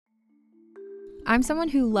I'm someone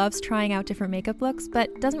who loves trying out different makeup looks,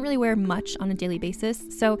 but doesn't really wear much on a daily basis,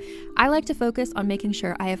 so I like to focus on making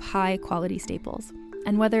sure I have high quality staples.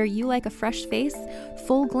 And whether you like a fresh face,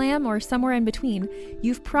 full glam, or somewhere in between,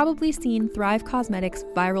 you've probably seen Thrive Causemetics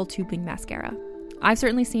Viral Tubing Mascara. I've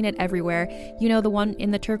certainly seen it everywhere. You know, the one in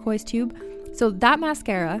the turquoise tube? So that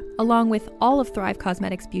mascara, along with all of Thrive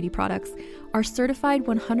Causemetics beauty products, are certified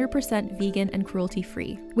 100% vegan and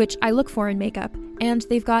cruelty-free, which I look for in makeup, and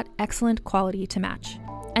they've got excellent quality to match.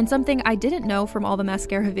 And something I didn't know from all the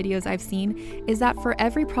mascara videos I've seen is that for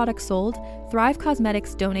every product sold, Thrive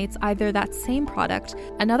Causemetics donates either that same product,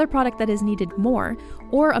 another product that is needed more,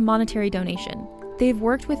 or a monetary donation. They've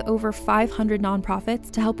worked with over 500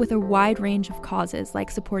 nonprofits to help with a wide range of causes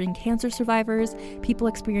like supporting cancer survivors, people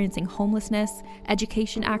experiencing homelessness,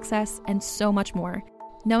 education access, and so much more.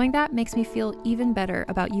 Knowing that makes me feel even better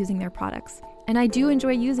about using their products. And I do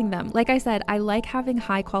enjoy using them. Like I said, I like having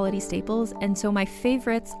high quality staples, and so my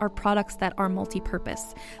favorites are products that are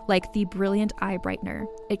multi-purpose, like the Brilliant Eye Brightener.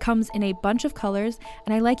 It comes in a bunch of colors,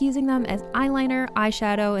 and I like using them as eyeliner,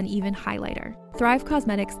 eyeshadow, and even highlighter. Thrive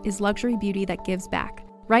Causemetics is luxury beauty that gives back.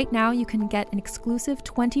 Right now, you can get an exclusive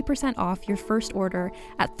 20% off your first order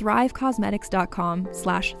at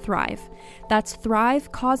thrivecausemetics.com/thrive. That's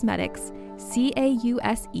Thrive Causemetics,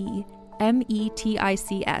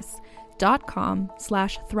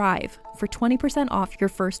 CAUSEMETICS.com/thrive for 20% off your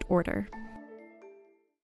first order.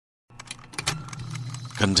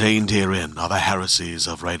 Contained herein are the heresies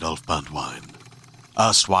of Radolf Burntwine,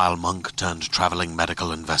 erstwhile monk turned traveling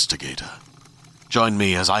medical investigator. Join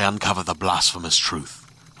me as I uncover the blasphemous truth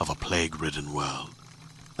of a plague-ridden world,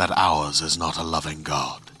 that ours is not a loving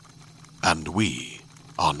God, and we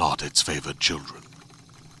are not its favored children.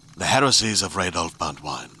 The Heresies of Radolf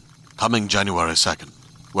Burntwine, coming January 2nd,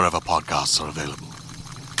 wherever podcasts are available.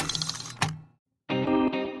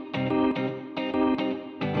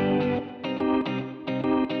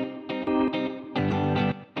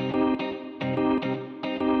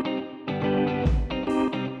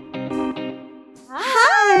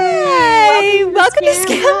 Welcome to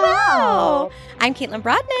Scam Wow! I'm Caitlin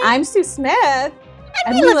Brodnick. I'm Sue Smith.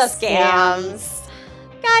 And we love scams.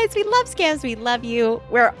 Guys, we love scams. We love you.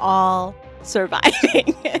 We're all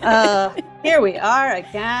surviving. Here we are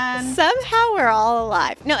again. Somehow we're all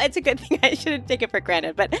alive. No, it's a good thing. I shouldn't take it for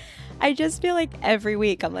granted. But I just feel like every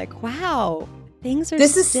week I'm like, wow, things are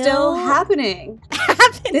This is still happening.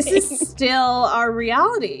 This is still our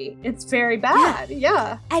reality. It's very bad.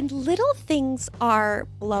 Yeah. And little things are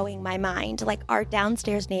blowing my mind. Like our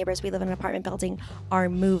downstairs neighbors, we live in an apartment building, are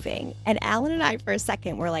moving. And Alan and I, for a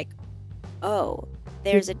second, were like, oh,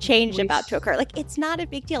 there's a change about to occur. Like, it's not a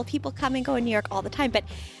big deal. People come and go in New York all the time. But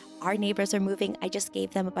our neighbors are moving. I just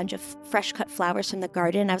gave them a bunch of fresh cut flowers from the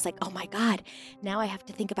garden. I was like, oh my God, now I have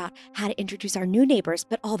to think about how to introduce our new neighbors.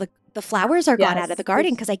 But all the flowers are gone out of the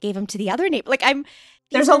garden because I gave them to the other neighbor. Like,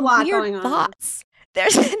 there's a lot going on. Thoughts.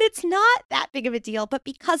 And it's not that big of a deal, but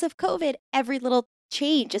because of COVID, every little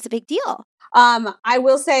change is a big deal. I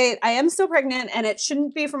will say I am still pregnant, and it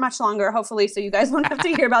shouldn't be for much longer, hopefully, so you guys won't have to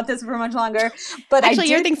hear about this for much longer. But actually,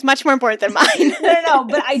 your thing's much more important than mine. No,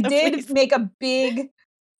 but I did make a big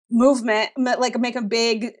movement, like make a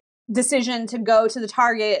big decision to go to the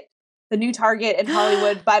new Target in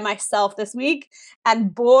Hollywood by myself this week.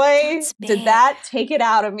 And boy, did that take it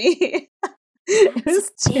out of me. It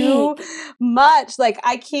was too much. Like,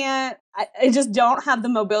 I just don't have the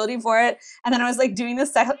mobility for it. And then I was like doing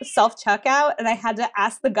this self-checkout, and I had to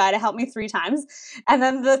ask the guy to help me 3 times. And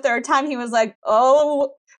then the third time he was like,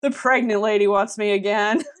 oh, the pregnant lady wants me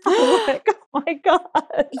again. I'm like, oh my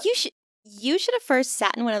God. You should have first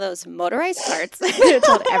sat in one of those motorized carts.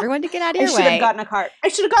 Told everyone to get out of your way. I should have gotten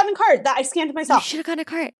a cart. That I scanned myself. You should have gotten a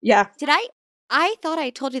cart. Yeah. Did I thought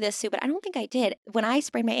I told you this, Sue, but I don't think I did. When I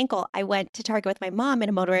sprained my ankle, I went to Target with my mom in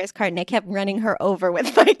a motorized cart, and I kept running her over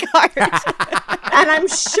with my cart. And I'm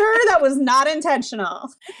sure that was not intentional.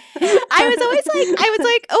 I was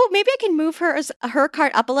like, oh, maybe I can move her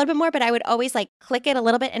cart up a little bit more, but I would always like click it a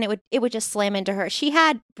little bit, and it would just slam into her. She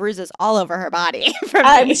had bruises all over her body.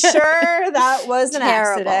 I'm sure that was an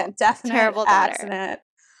accident. Definitely terrible accident.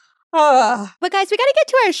 But guys, we got to get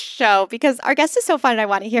to our show because our guest is so fun, and I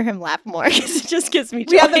want to hear him laugh more because it just gives me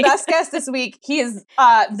joy. We have the best guest this week. He is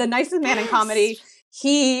the nicest man in comedy.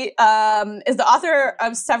 He is the author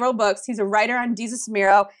of several books. He's a writer on Jesus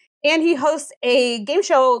Miro, and he hosts a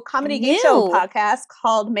comedy game show podcast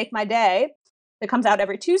called Make My Day that comes out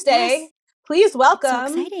every Tuesday. Yes. Please welcome.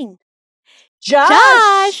 That's so exciting.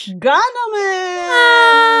 Josh Gondelman.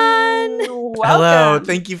 Hello.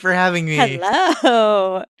 Thank you for having me.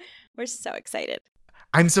 Hello. We're so excited.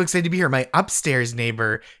 I'm so excited to be here. My upstairs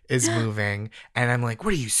neighbor is moving, and I'm like,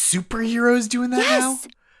 what are you, superheroes doing that now?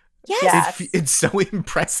 Yes. It's so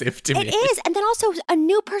impressive to me. It is. And then also a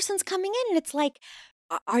new person's coming in and it's like,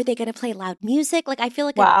 are they going to play loud music? Like, I feel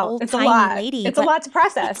like an old timey lady. It's a lot to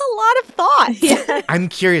process. It's a lot of thoughts. Yeah. I'm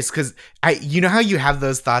curious because you know how you have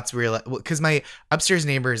those thoughts where you're like, because my upstairs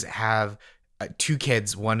neighbors have 2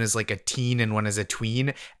 kids. One is like a teen and one is a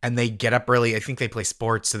tween, and they get up early. I think they play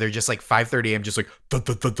sports, so they're just like 5:30 a.m. just like thud,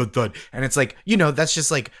 thud, thud, thud, thud. And it's like, that's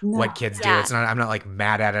just like what kids do. It's not. I'm not like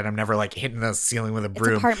mad at it. I'm never like hitting the ceiling with a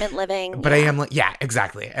broom. It's apartment living. But I am like, yeah,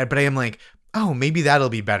 exactly. But I am like, oh, maybe that'll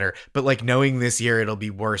be better. But like knowing this year it'll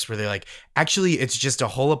be worse, where they're like, actually, it's just a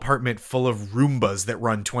whole apartment full of Roombas that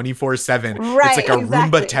run 24/7. Right, it's like a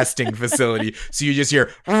exactly. Roomba testing facility. So you just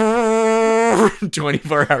hear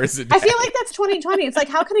 24 hours a day. I feel like that's 2020. It's like,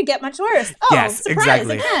 how can it get much worse? Oh, Yes, surprise,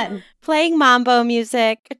 exactly. Again. Playing mambo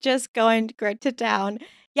music, just going to town.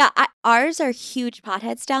 Yeah, ours are huge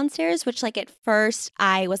potheads downstairs, which like at first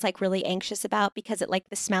I was like really anxious about because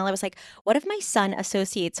the smell, I was like, what if my son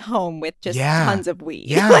associates home with just tons of weed?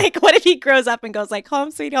 Yeah. Like what if he grows up and goes like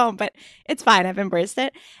home sweet home? But it's fine. I've embraced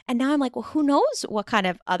it. And now I'm like, well, who knows what kind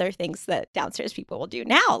of other things that downstairs people will do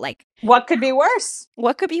now? Like What could be worse?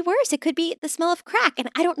 what could be worse? It could be the smell of crack. And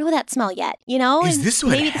I don't know that smell yet, you know? Is And this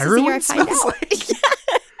what maybe this is the year I heroin find smells out. like?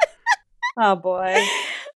 Oh, boy.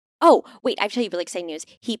 Oh, wait, I tell you really exciting news.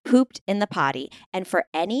 He pooped in the potty. And for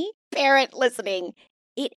any parent listening,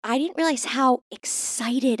 I didn't realize how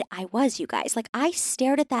excited I was, you guys. Like, I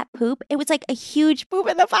stared at that poop. It was like a huge poop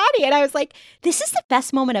in the potty. And I was like, this is the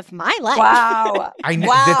best moment of my life. Wow.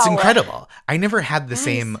 That's incredible. I never had the Yes.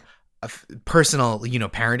 same personal,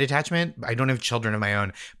 parent attachment. I don't have children of my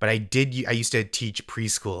own, but I used to teach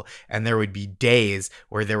preschool, and there would be days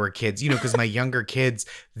where there were kids, because my younger kids,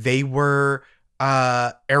 they were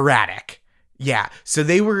erratic. Yeah. So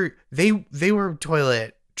they were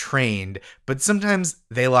toilet trained, but sometimes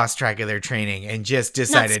they lost track of their training and just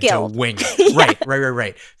decided to wing it. Yeah.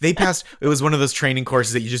 Right. They passed. It was one of those training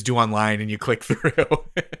courses that you just do online and you click through.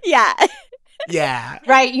 Yeah. Yeah.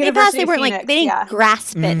 Right. They passed, they of weren't Phoenix, they didn't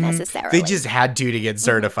grasp it necessarily. They just had to get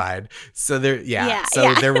certified. So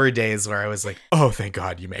there were days where I was like, oh, thank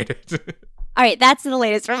God you made it. All right, that's the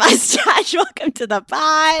latest from us, Josh. Welcome to the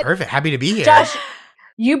pod. Perfect. Happy to be here. Josh,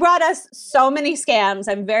 you brought us so many scams.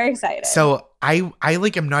 I'm very excited. So I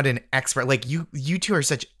am not an expert. Like you two are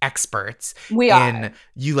such experts. We are.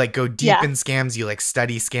 You like go deep in scams. You like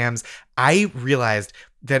study scams. I realized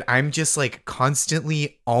that I'm just like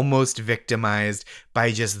constantly almost victimized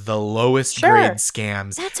by just the lowest grade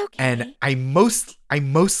scams. That's okay. And I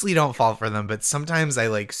mostly don't fall for them, but sometimes I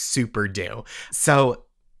like super do. So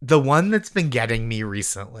the one that's been getting me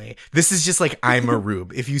recently, this is just like, I'm a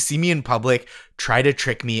rube. If you see me in public, try to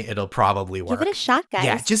trick me. It'll probably work. Give it a shot, guys.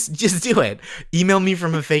 Yeah, just do it. Email me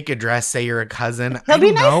from a fake address. Say you're a cousin. He'll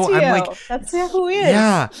be nice to you. I'm like, that's who he is.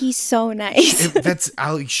 yeah. He's so nice.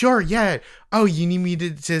 Sure, yeah. Oh, you need me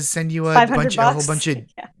to send you a whole bunch of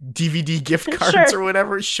DVD gift cards or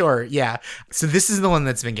whatever? Sure, yeah. So this is the one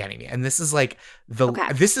that's been getting me. And this is like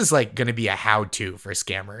this is like going to be a how-to for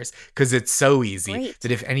scammers, because it's so easy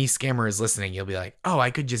that if any scammer is listening, you'll be like, oh,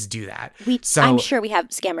 I could just do that. I'm sure we have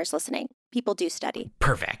scammers listening. People do study.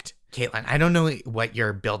 Perfect. Caitlin, I don't know what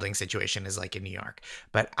your building situation is like in New York,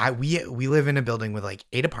 but we live in a building with like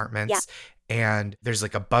 8 apartments. Yeah. And there's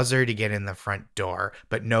like a buzzer to get in the front door,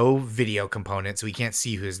 but no video component, so we can't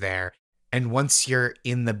see who's there. And once you're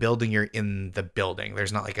in the building, you're in the building.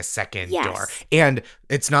 There's not like a second door. And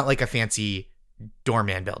it's not like a fancy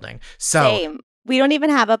doorman building. So Same. We don't even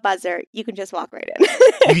have a buzzer. You can just walk right in.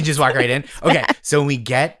 You can just walk right in? Okay. So when we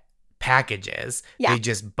get packages, they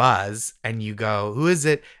just buzz and you go, who is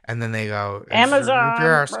it? And then they go,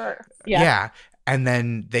 Amazon. Yeah. And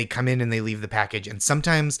then they come in and they leave the package. And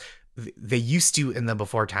sometimes they used to, in the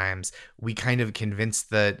before times, we kind of convinced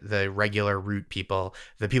the regular route people,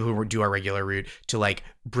 the people who do our regular route, to like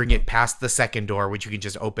bring it past the second door, which you can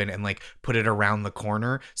just open and like put it around the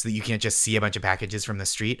corner so that you can't just see a bunch of packages from the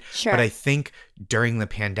street. Sure. But I think during the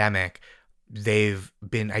pandemic, they've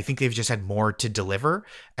just had more to deliver,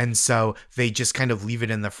 and so they just kind of leave it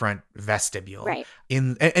in the front vestibule. Right.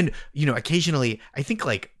 And occasionally, I think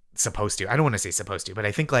like supposed to, I don't want to say supposed to, but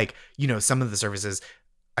I think like, some of the services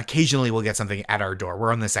occasionally we'll get something at our door.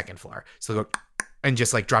 We're on the second floor, so they'll go and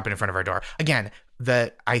just like drop it in front of our door. Again,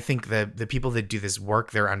 I think the people that do this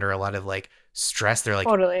work, they're under a lot of like stress. They're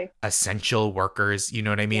like essential workers, you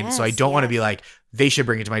know what I mean? So I don't want to be like, they should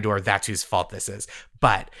bring it to my door. That's whose fault this is.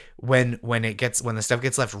 But when the stuff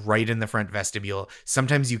gets left right in the front vestibule,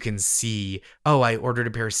 sometimes you can see, oh, I ordered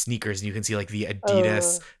a pair of sneakers, and you can see like the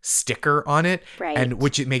Adidas sticker on it, Right.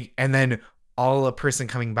 and then all a person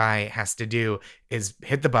coming by has to do is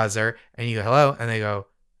hit the buzzer, and you go hello, and they go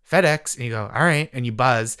FedEx, and you go all right, and you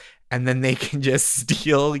buzz, and then they can just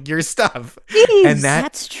steal your stuff. Jeez. And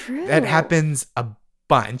That's true. that happens a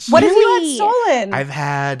bunch. What if you Really? had stolen? I've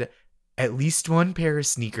had at least one pair of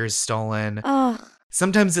sneakers stolen. Oh,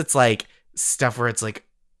 Sometimes it's like stuff where it's like,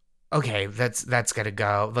 okay, that's gotta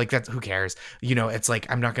go. Like, that's, who cares? You know, it's like,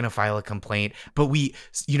 I'm not gonna file a complaint. But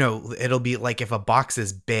it'll be like, if a box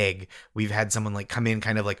is big, we've had someone like come in,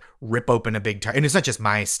 kind of like rip open a big and it's not just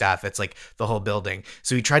my stuff, it's like the whole building.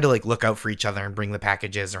 So we try to like look out for each other and bring the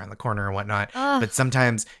packages around the corner and whatnot. But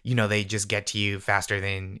sometimes, they just get to you faster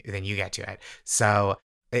than you get to it. So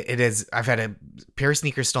it is, I've had a pair of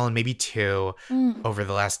sneakers stolen, maybe two over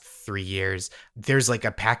the last 3 years. There's like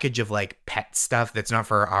a package of like pet stuff that's not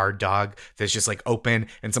for our dog that's just like open,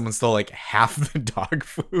 and someone stole like half the dog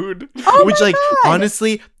food. Oh Which, my like, God.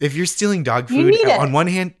 honestly, if you're stealing dog You food, need it. on one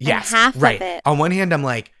hand, yes, half of right. it. On one hand, I'm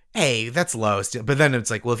like, hey, that's low. But then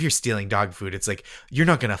it's like, well, if you're stealing dog food, it's like, you're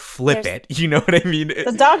not going to flip There's- it. You know what I mean?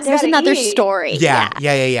 The dog's there's gotta another eat. story.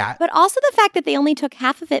 Yeah. But also the fact that they only took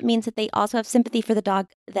half of it means that they also have sympathy for the dog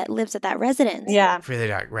that lives at that residence. Yeah. For the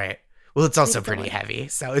dog, right. Well, it's also pretty Excellent. heavy,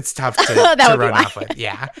 so it's tough to, That to would be run why. off with.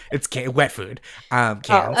 Yeah, it's wet food, cans.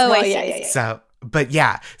 Oh, well, I see. yeah. So, but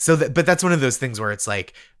yeah, but that's one of those things where it's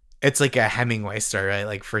like a Hemingway story, right?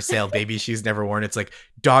 Like, for sale, baby shoes never worn. It's like,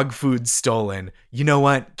 dog food stolen. You know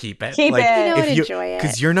what? Keep it. Keep like, it. You know if what? you, Enjoy it.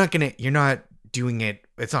 because you're not doing it.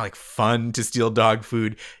 It's not like fun to steal dog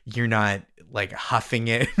food. You're not like huffing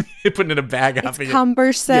it, putting it in a bag, It's huffing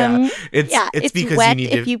cumbersome. it. It's because wet you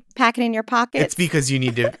need to. if you pack it in your pocket. It's because you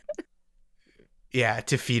need to. Yeah,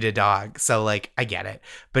 to feed a dog. So like, I get it,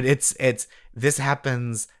 but this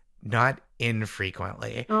happens not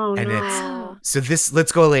infrequently. Oh, and no.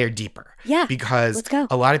 let's go a layer deeper. Yeah, Because let's go.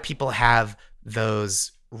 a lot of people have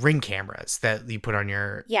those Ring cameras that you put on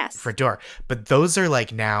your Yes. front door, but those are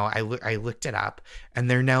like, now I looked it up, and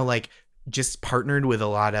they're now like just partnered with a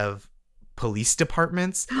lot of police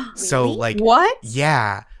departments. So Really? like, What?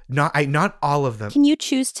 yeah, not all of them. Can you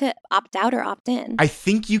choose to opt out or opt in? I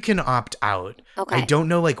think you can opt out. Okay. I don't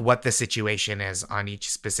know like what the situation is on each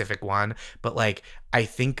specific one, but like, I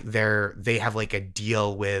think they have like a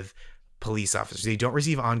deal with police officers. They don't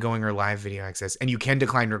receive ongoing or live video access, and you can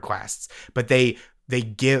decline requests, but they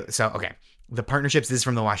give. So, okay. The partnerships, this is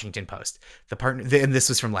from the Washington Post. And this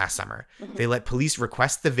was from last summer. Mhm. They let police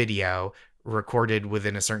request the video recorded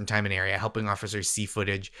within a certain time and area, helping officers see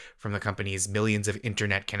footage from the company's millions of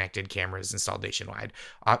internet-connected cameras installed nationwide.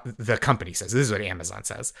 The company says, this is what Amazon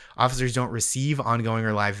says, officers don't receive ongoing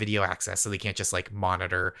or live video access, so they can't just like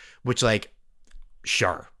monitor, which, like,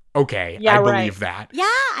 sure, okay, Yeah, I right. believe that. Yeah,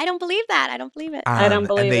 I don't believe that. I don't believe it. I don't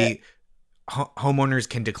believe and it. Homeowners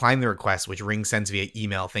can decline the request, which Ring sends via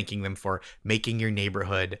email, thanking them for making your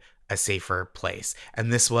neighborhood a safer place.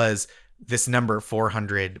 And this number,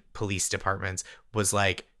 400 police departments, was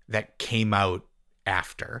like, that came out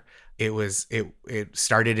after. It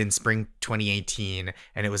started in spring 2018,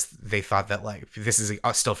 and they thought that, like, this is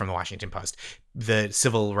still from the Washington Post, the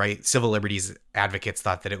civil liberties advocates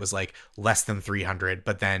thought that it was like less than 300,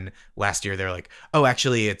 but then last year they're like, oh,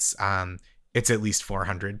 actually it's at least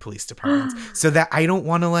 400 police departments. So that I don't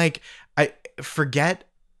want to I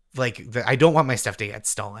don't want my stuff to get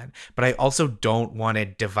stolen, but I also don't want a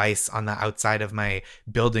device on the outside of my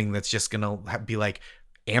building that's just going to be like,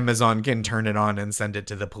 Amazon can turn it on and send it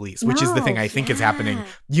to the police, which is the thing I think is happening,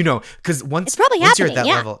 because It's probably once you're at that happening,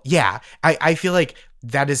 yeah. level, yeah, I feel like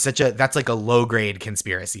that's like a low grade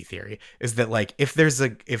conspiracy theory, is that like, if there's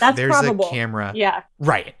a probable. camera, Yeah.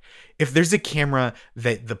 right, if there's a camera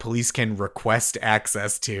that the police can request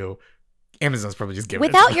access to, Amazon's probably just giving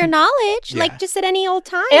Without it to your them. knowledge, Yeah. like just at any old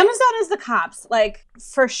time. Amazon is the cops. Like,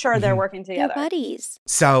 for sure they're Mhm. working They're together. buddies.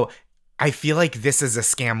 So I feel like this is a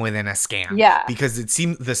scam within a scam. Yeah. Because it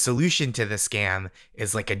seems the solution to the scam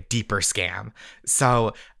is like a deeper scam.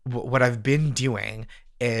 So what I've been doing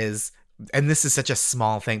is, and this is such a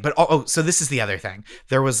small thing, but so this is the other thing.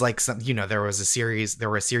 There was like there were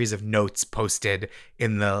a series of notes posted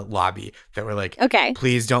in the lobby that were like, Okay.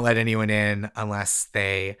 please don't let anyone in unless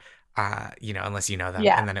they, unless you know them.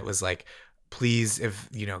 Yeah. And then it was like, please, if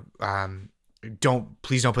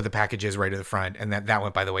please don't put the packages right at the front. And that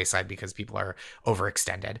went by the wayside because people are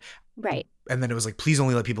overextended. Right. And then it was like, please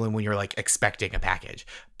only let people in when you're like expecting a package.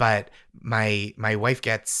 But my wife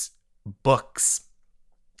gets books.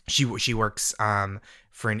 She works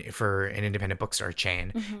for an independent bookstore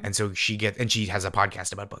chain. Mhm. And so she has a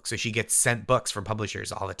podcast about books. So she gets sent books from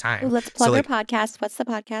publishers all the time. Ooh, let's plug So, her like, podcast. What's the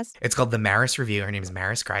podcast? it's called The Maris Review. Her name is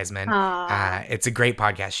Maris Kreisman. It's a great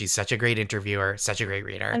podcast. She's such a great interviewer, such a great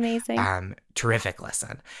reader. Amazing. Terrific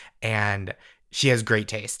listen. And she has great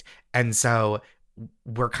taste. And so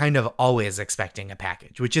we're kind of always expecting a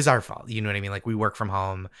package, which is our fault. You know what I mean? Like, we work from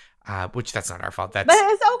home, which that's not our fault. That's But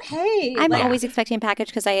it's okay. I'm Yeah. always expecting a package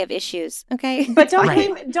because I have issues. Okay. But don't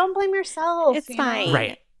Right. don't blame yourself. It's you know? fine.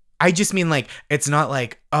 right. I just mean, like, it's not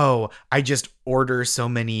like, oh, I just order so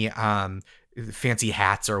many fancy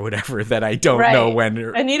hats or whatever that I don't know Right.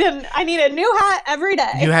 when. I need a new hat every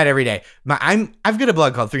day. New hat every day. I've got a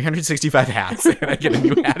blog called 365 Hats, and I get a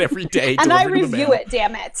new hat every day. and I delivered in the review mail. it,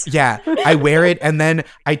 damn it. Yeah, I wear it, and then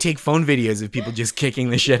I take phone videos of people just kicking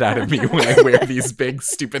the shit out of me when I wear these big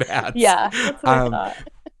stupid hats. Yeah. That's what I thought.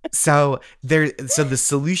 So the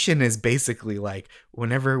solution is basically, like,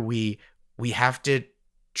 whenever we have to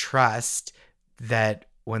trust that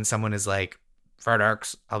when someone is like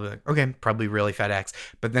FedEx, I'll be like, okay, probably really FedEx.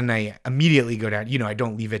 But then I immediately go down, I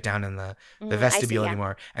don't leave it down in the vestibule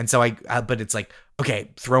anymore. And so but it's like, okay,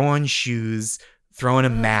 throw on shoes, throw on a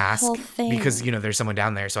mask, whole thing. because, there's someone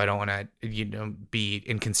down there. So I don't want to, be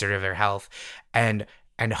inconsiderate of their health, and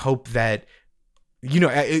hope that,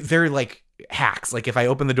 they're like hacks. Like, if I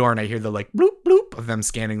open the door and I hear the like bloop bloop of them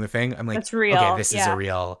scanning the thing, I'm like, That's real. okay, this is Yeah. a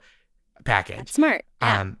real package. That's smart.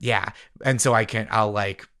 Yeah. Yeah. And so I'll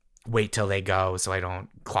like wait till they go so I don't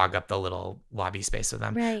clog up the little lobby space with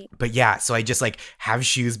them. Right. But yeah, so I just like have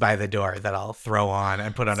shoes by the door that I'll throw on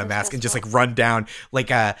and put on So a mask and just stressful. like run down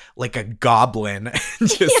like a goblin and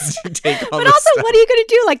just take all But this also, stuff. what are you going to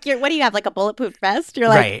do? Like, what do you have? Like a bulletproof vest? You're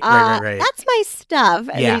like, Right. that's my stuff.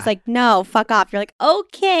 And Yeah. then he's like, no, fuck off. You're like,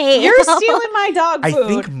 okay. You're stealing my dog food. I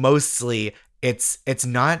think mostly it's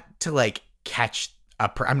not to like catch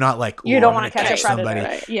I'm not like, you "Ooh, don't I'm want to gonna catch a predator. somebody."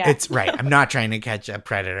 Right? Yeah. It's right. I'm not trying to catch a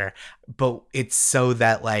predator, but it's so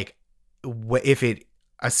that like,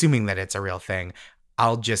 assuming that it's a real thing,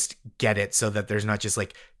 I'll just get it so that there's not just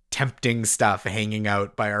like tempting stuff hanging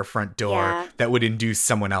out by our front door Yeah. that would induce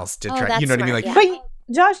someone else to Oh, try. that's You know what I mean? smart, Like, yeah.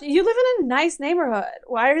 But Josh, you live in a nice neighborhood.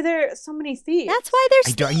 Why are there so many thieves? That's why there's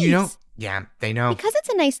I don't. thieves. Yeah, they know. Because it's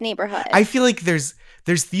a nice neighborhood. I feel like there's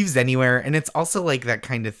thieves anywhere, and it's also like that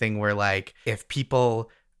kind of thing where like if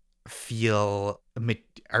people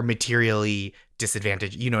are materially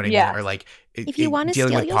disadvantaged, you know what I Yeah. mean, or like If you wanna dealing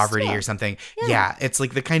steal, with you'll poverty steal. or something. Yeah. Yeah, it's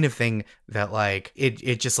like the kind of thing that like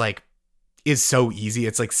it just like is so easy.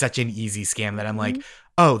 It's like such an easy scam that I'm like, Mm-hmm.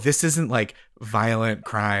 oh, this isn't like violent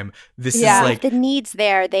crime. This Yeah. is If like the need's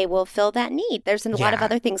there, they will fill that need. There's a lot of Yeah.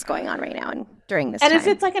 other things going on right now and during this and time. if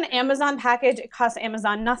it's like an Amazon package, it costs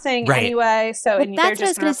Amazon nothing Right. anyway. So But and that's they're what I was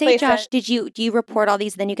just going to say, replace Josh. it. Do you report all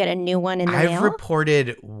these, then you get a new one in the I've mail?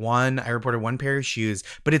 reported one pair of shoes,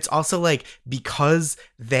 but it's also like because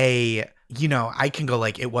they, I can go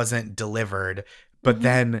like it wasn't delivered, but Mhm.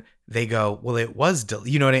 then they go, well, it was,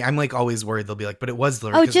 you know what I'm like always worried they'll be like, but it was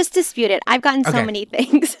delivered. Oh, 'cause just dispute it. I've gotten so Okay. many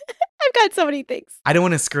things. I've got so many things. I don't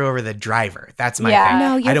want to screw over the driver. That's my Yeah. thing.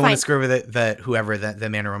 No, you're I don't fine. want to screw over the whoever, the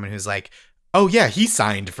man or woman who's like, oh yeah, he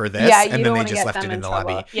signed for this. Yeah, you and then don't they wanna just get left them it in the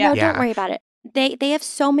trouble. lobby. Yeah. No, Yeah. don't worry about it. They have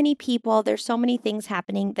so many people. There's so many things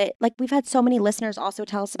happening that like we've had so many listeners also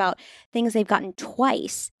tell us about things they've gotten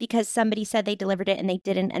twice because somebody said they delivered it and they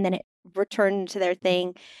didn't, and then it returned to their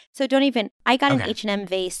thing. So don't even. I got an Okay. H&M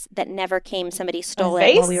vase that never came. Somebody stole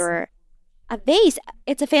it while we vase? were. A vase.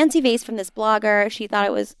 It's a fancy vase from this blogger. She thought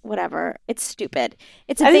it was whatever. It's stupid.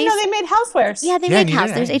 It's a I vase. didn't know they made housewares. Yeah, they Yeah, make neither house.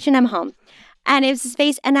 did There's I. H&M Home. And it was this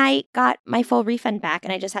vase, and I got my full refund back,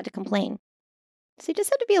 and I just had to complain. So you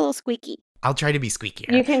just had to be a little squeaky. I'll try to be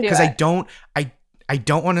squeakier. You can do Because it. I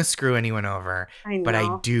don't want to screw anyone over, I know. but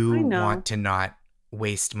I do know. want to not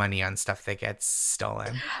waste money on stuff that gets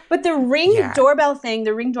stolen. But the Ring Yeah. doorbell thing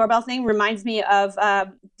reminds me of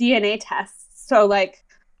DNA tests. So like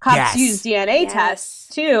cops Yes. use DNA Yes. tests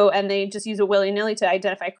too, and they just use it willy-nilly to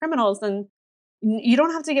identify criminals, and you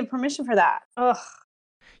don't have to give permission for that. Ugh,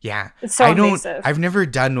 Yeah. it's so invasive. I've never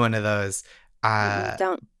done one of those.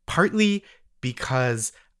 Don't. Partly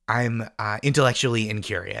because I'm intellectually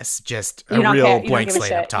incurious. Just a You don't real care. You don't blank give a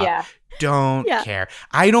slate up shit. top. Yeah. Don't Yeah. care.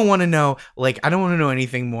 I don't want to know. Like, I don't want to know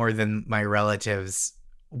anything more than my relatives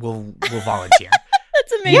will volunteer.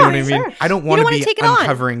 That's You amazing. know what I mean? sure. I don't You want don't to wanna be take it on.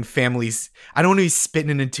 uncovering families. I don't want to be spitting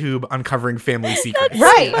in a tube uncovering family secrets.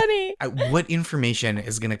 Right. Funny. What information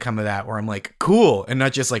is going to come of that where I'm like, cool, and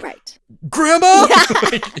not just like, Right. grandma? Yeah.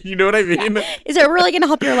 Like, you know what I mean? Is it really going to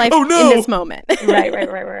help your life Oh, no. in this moment?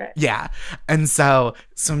 right. Yeah. And so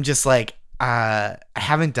I'm just like, I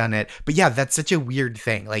haven't done it. But yeah, that's such a weird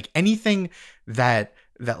thing. Like anything that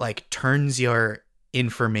that like turns your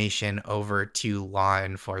information over to law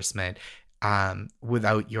enforcement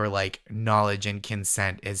without your like knowledge and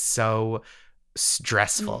consent is so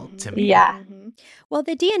stressful to me. Yeah. Well,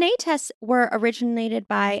 the DNA tests were originated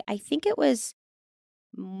by, I think it was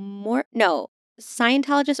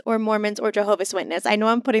Scientologists or Mormons or Jehovah's Witness. I know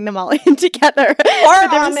I'm putting them all in together. Or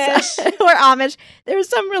Amish. Or Amish. There was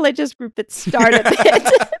some religious group that started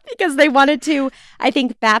it because they wanted to, I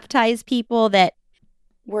think, baptize people that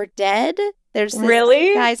were dead. There's this,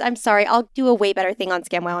 Really? guys, I'm sorry. I'll do a way better thing on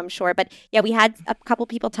ScamWow, I'm sure. But yeah, we had a couple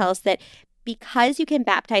people tell us that because you can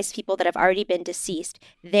baptize people that have already been deceased,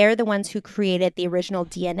 they're the ones who created the original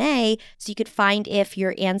DNA. So you could find if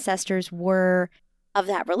your ancestors were of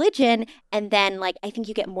that religion. And then, like, I think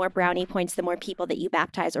you get more brownie points the more people that you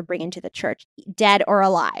baptize or bring into the church, dead or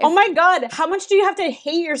alive. Oh my God. How much do you have to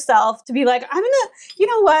hate yourself to be like, you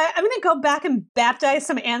know what? I'm going to go back and baptize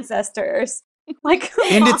some ancestors. Like,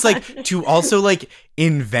 and it's like to also like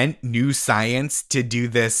invent new science to do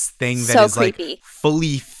this thing that So is creepy. like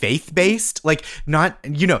fully faith-based, like not,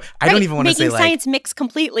 I don't even want to say making like science mix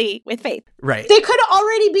completely with faith. right. they could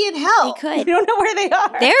already be in hell. They could. We don't know where they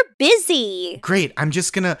are. They're busy. Great. I'm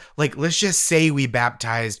just gonna like let's just say we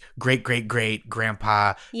baptized great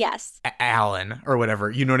grandpa Yes. Alan or whatever.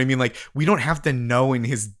 You know what I mean? Like we don't have to know in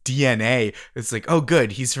his DNA. It's like, oh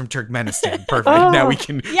good, he's from Turkmenistan. Perfect. Now we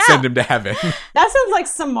can send him to heaven. That sounds like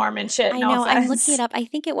some Mormon shit. I no know. I'm offense. looking it up. I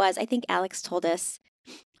think Alex told us.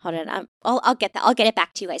 Hold on. I'll get that. I'll get it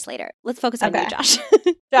back to you guys later. Let's focus on you, Okay. Josh.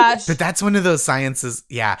 Josh. But that's one of those sciences.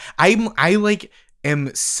 Yeah. I like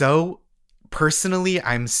am so personally,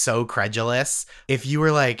 I'm so credulous. If you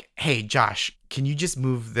were like, hey, Josh, can you just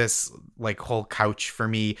move this like whole couch for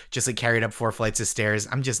me? Just like carry it up 4 flights of stairs.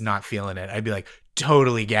 I'm just not feeling it. I'd be like,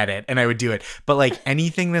 totally get it. And I would do it. But like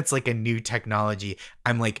anything that's like a new technology,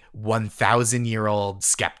 I'm like 1,000-year-old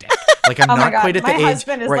skeptic. Like I'm Oh my not God. quite at the My age.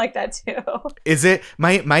 husband is where- like that too. Is it?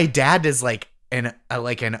 My dad is like an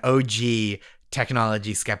OG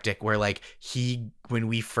technology skeptic where like when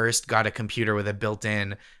we first got a computer with a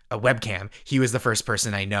built-in a webcam, he was the first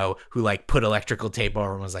person I know who like put electrical tape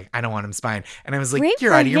over and was like, I don't want him spying. And I was like, Great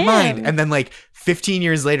you're for out of your mind. him. And then like 15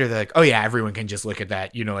 years later, they're like, oh yeah, everyone can just look at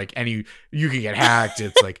that. Like you can get hacked.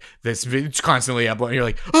 It's like this, it's constantly uploading. You're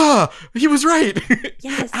like, oh, he was right.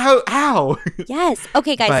 Yes. Ow. Yes.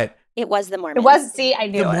 Okay, guys. But it was the Mormons. It was, see, I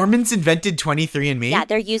knew the it. Mormons invented 23andMe. Yeah,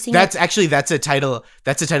 they're using That's a title.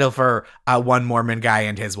 That's a title for one Mormon guy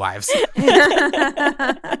and his wives.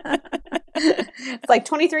 It's like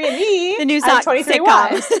 23andMe. The new I have 23 sitcom.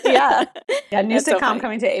 wives. Yeah. Yeah, new That's so sitcom funny.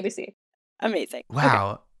 coming to ABC. Amazing.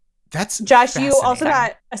 Wow, that's Josh, you also fascinating.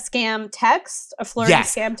 got a scam text, a flirty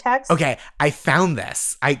Yes. scam text. Okay, I found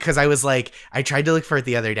this. Because I was like, I tried to look for it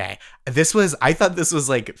the other day. I thought this was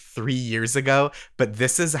like 3 years ago, but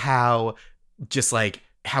this is how just like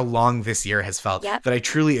how long this year has felt. Yep. That I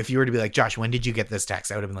truly, if you were to be like, Josh, when did you get this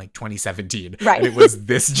text? I would have been like 2017. Right. And it was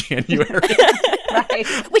this January. Right.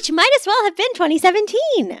 Which might as well have been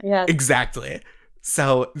 2017. Yeah. Exactly.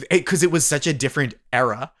 So, because it was such a different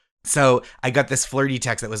era. So I got this flirty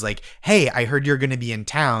text that was like, hey, I heard you're going to be in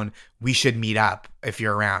town. We should meet up if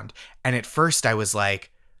you're around. And at first I was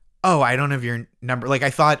like, oh, I don't have your number. Like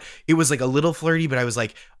I thought it was like a little flirty, but I was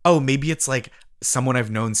like, oh, maybe it's like someone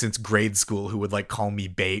I've known since grade school who would like call me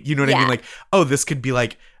babe. You know what I Yeah. mean? Like, oh, this could be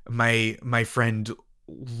like my friend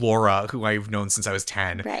Laura, who I've known since I was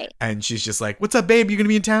 10. Right. And she's just like, what's up, babe? You gonna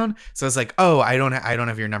be in town? So I was like, oh, I don't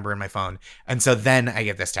have your number in my phone. And so then I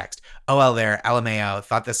get this text. Oh, well, there, LMAO,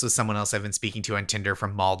 thought this was someone else I've been speaking to on Tinder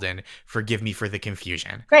from Malden. Forgive me for the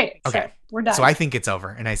confusion. Great. Okay. Sure. We're done. So I think it's over.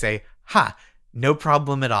 And I say, no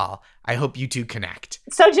problem at all. I hope you two connect.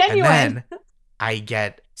 so genuine. And then I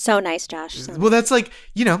get, So nice, Josh. So well, that's like,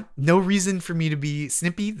 no reason for me to be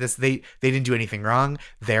snippy. They didn't do anything wrong.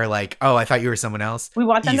 They're like, oh, I thought you were someone else. We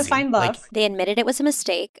want them to Easy. find love. Like, They admitted it was a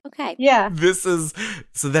mistake. Okay. yeah.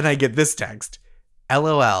 so then I get this text.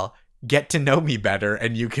 LOL, get to know me better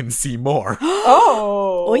and you can see more.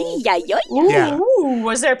 Oh. Oy, yeah, yeah, Ooh, Yeah.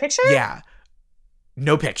 was there a picture? Yeah.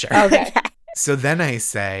 No picture. Okay. So then I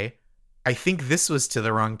say, I think this was to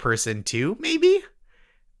the wrong person too, maybe?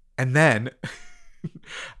 And then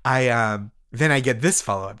I get this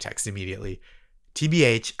follow-up text immediately.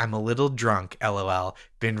 TBH, I'm a little drunk, LOL.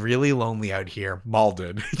 Been really lonely out here.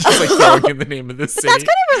 Malden. Just like throwing in the name of the city. That's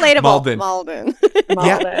kind of relatable. Malden. Malden.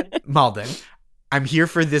 Yeah. Malden. I'm here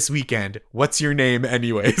for this weekend. What's your name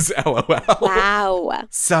anyways? LOL. Wow.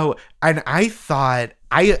 So And I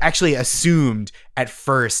actually assumed at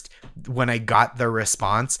first when I got the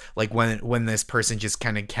response, like when this person just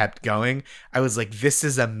kind of kept going, I was like, this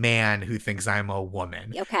is a man who thinks I'm a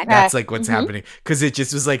woman. Okay. That's like what's happening. Because it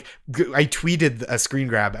just was like, I tweeted a screen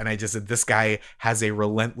grab and I just said, this guy has a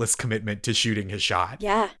relentless commitment to shooting his shot.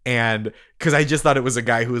 Yeah. And because I just thought it was a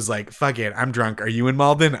guy who was like, fuck it, I'm drunk. Are you in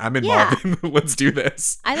Malden? I'm in Malden. Let's do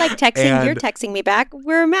this. I like texting. You're texting me back.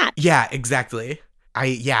 We're a match. Yeah, exactly. So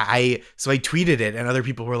I tweeted it and other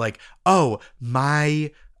people were like, oh, my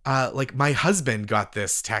husband got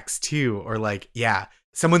this text too. Or like, yeah,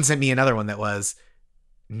 someone sent me another one that was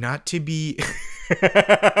not to be.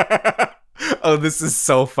 Oh, this is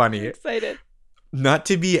so funny. I'm excited. Not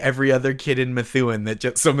to be every other kid in Methuen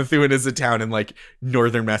so Methuen is a town in like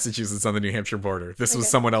northern Massachusetts on the New Hampshire border. This was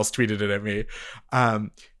someone else tweeted it at me.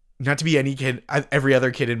 Not to be every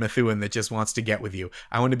other kid in Methuen that just wants to get with you.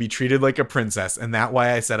 I want to be treated like a princess. And that's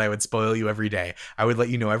why I said I would spoil you every day. I would let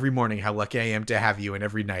you know every morning how lucky I am to have you. And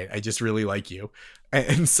every night, I just really like you.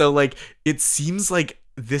 And so like, it seems like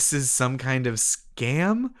this is some kind of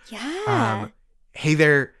scam. Yeah. Hey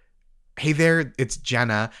there, it's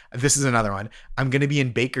Jenna. This is another one. I'm going to be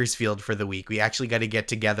in Bakersfield for the week. We actually got to get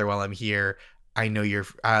together while I'm here. I know you're,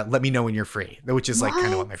 let me know when you're free, which is like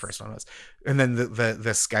kind of what my first one was. And then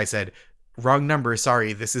this guy said, wrong number.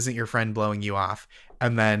 Sorry. This isn't your friend blowing you off.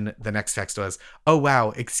 And then the next text was, oh,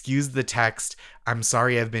 wow. Excuse the text. I'm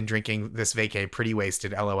sorry. I've been drinking this vacay, pretty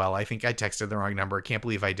wasted. LOL. I think I texted the wrong number. Can't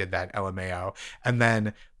believe I did that. LMAO. And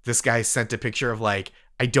then this guy sent a picture of like,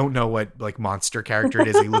 I don't know what like monster character it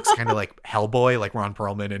is. He looks kind of like Hellboy, like Ron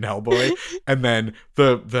Perlman in Hellboy. And then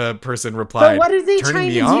the person replied, but what are they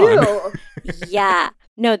trying to do? Yeah.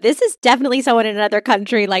 No, this is definitely someone in another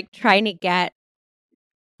country like trying to get.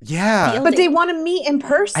 Yeah. Fielding. But they want to meet in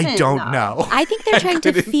person. I don't know. I think they're trying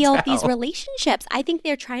to feel tell. these relationships. I think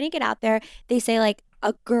they're trying to get out there. They say like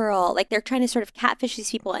a girl, like they're trying to sort of catfish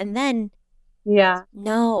these people. And then yeah.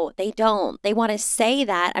 No, they don't. They want to say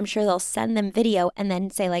that. I'm sure they'll send them video and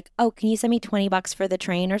then say like, oh, can you send me $20 for the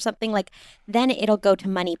train or something? Like, then it'll go to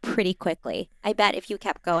money pretty quickly. I bet if you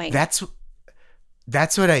kept going. That's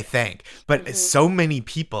what I think. But so many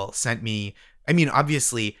people sent me. I mean,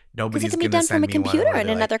 obviously, nobody's going to send me one. Because it can be done from a computer in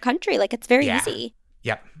another country. Like, it's very easy.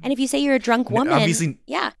 Yep. And if you say you're a drunk woman,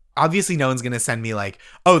 obviously no one's going to send me like,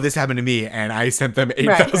 oh, this happened to me and I sent them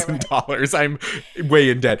 $8,000. I'm way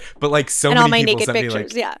in debt. But like so and many people sent me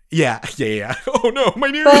pictures, like, yeah. Oh no, my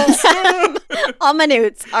nudes. All my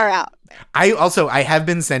nudes are out. I have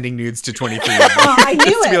been sending nudes to 23. I knew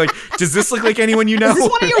it. To be like, does this look like anyone you know? Is this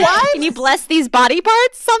one of your wives? Can you bless these body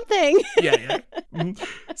parts? Something. Yeah.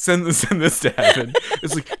 Send this to heaven.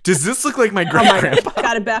 It's like, does this look like my great grandpa?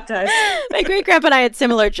 Got it baptized. My great grandpa and I had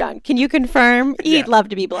similar junk. Can you confirm? He'd love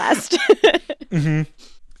to be blessed. We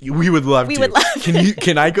would love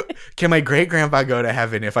to. Can my great grandpa go to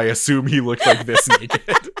heaven if I assume he looked like this naked?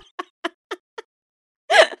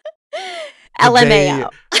 LMAO.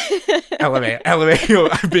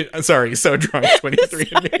 LMAO. I'm sorry, so drunk.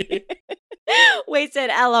 23 and me.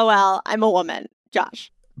 Wasted. LOL. I'm a woman.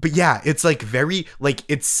 Josh. But yeah, it's like very like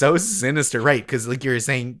it's so sinister, right? Because like you were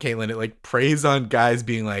saying, Caitlin, it like preys on guys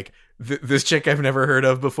being like, this chick I've never heard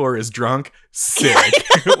of before is drunk, sick.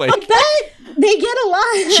 Like they get a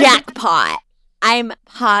lot. Jackpot. I'm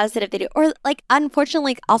positive they do. Or like,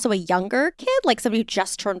 unfortunately, also a younger kid, like somebody who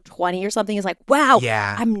just turned 20 or something is like, wow,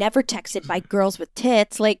 I'm never texted by girls with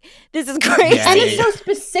tits. Like, this is crazy. And it's so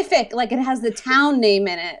specific. Like, it has the town name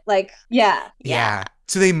in it. Like, yeah.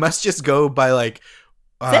 So they must just go by like,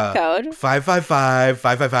 zip code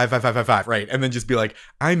 555-555-5555, right? And then just be like,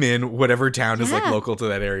 I'm in whatever town is like local to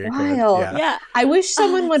that area code. Yeah. I wish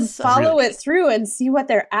someone would follow it through and see what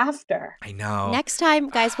they're after. I know. Next time,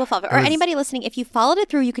 guys, we'll follow. Or anybody listening, if you followed it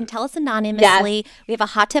through, you can tell us anonymously. Yes. We have a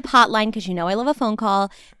hot tip hotline because you know I love a phone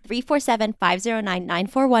call,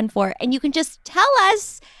 347-509-9414, and you can just tell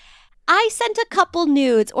us, I sent a couple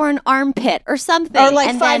nudes or an armpit or something. Or like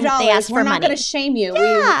and $5. Then they ask We're for not going to shame you.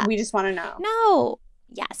 Yeah. We just want to know. No.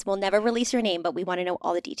 Yes, we'll never release your name, but we want to know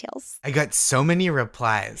all the details. I got so many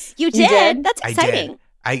replies. You did? That's exciting.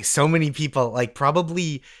 I did. So many people, like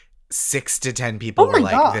probably 6 to 10 people were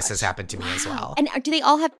like, this has happened to me as well. And are they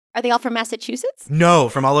all from Massachusetts? No,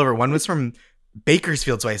 from all over. One was from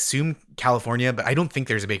Bakersfield, so I assume California, but I don't think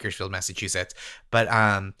there's a Bakersfield, Massachusetts. But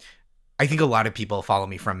I think a lot of people follow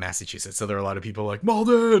me from Massachusetts, so there are a lot of people like,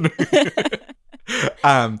 Malden!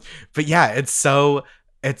 But yeah, it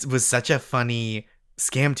was such a funny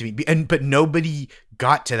scam to me, but nobody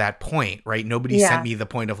got to that point, right? Nobody sent me the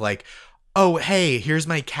point of like, oh, hey, here's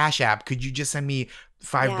my Cash App, could you just send me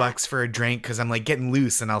 $5 for a drink because I'm like getting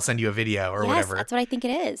loose and I'll send you a video or whatever. That's what I think it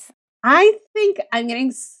is. I think I'm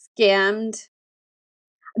getting scammed.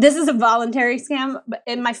 This is a voluntary scam, but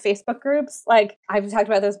in my Facebook groups, like I've talked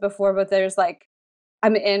about this before, but there's like,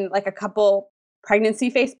 I'm in like a couple pregnancy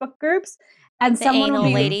Facebook groups, and The someone anal will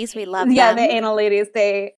be, ladies, we love yeah, them. the anal ladies,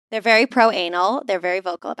 They're very pro-anal. They're very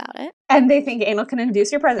vocal about it. and they think anal can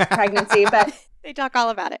induce your pregnancy, but They talk all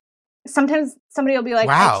about it. sometimes somebody will be like,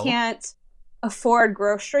 Wow. I can't afford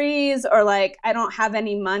groceries, or like I don't have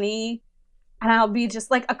any money. And I'll be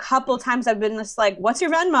just like, a couple times I've been just like, what's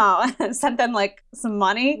your Venmo? And sent them like some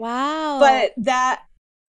money. Wow. But that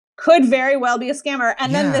could very well be a scammer.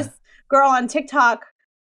 And then Yeah. this girl on TikTok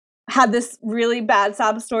had this really bad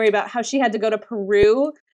sob story about how she had to go to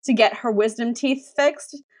Peru to get her wisdom teeth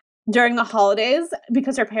fixed during the holidays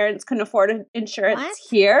because her parents couldn't afford insurance What?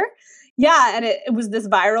 here. Yeah, and it was this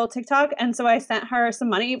viral TikTok, and so I sent her some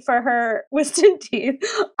money for her wisdom teeth.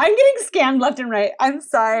 I'm getting scammed left and right. I'm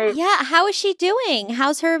sorry. Yeah, how is she doing?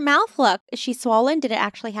 How's her mouth look? Is she swollen? Did it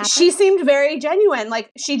actually happen? She seemed very genuine.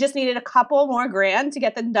 Like, she just needed a couple more grand to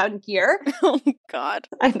get them done here. Oh, God.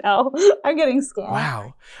 I know. I'm getting scammed.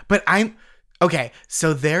 Wow. But okay,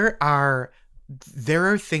 so there are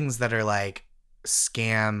things that are like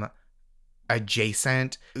scam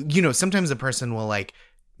adjacent. You know, sometimes a person will like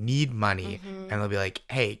need money and they'll be like,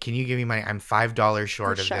 hey, can you give me money? I'm $5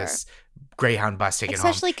 short For of sure. this Greyhound bus ticket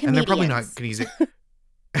Especially home. And they're probably not comedians. going to use it.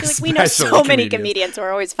 Like, we know so Especially many comedians who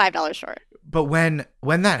are always $5 short. But when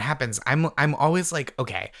that happens, I'm always like,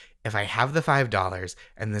 okay, if I have the $5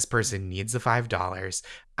 and this person needs the $5,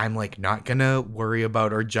 I'm like not gonna worry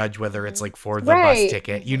about or judge whether it's like for the Right. bus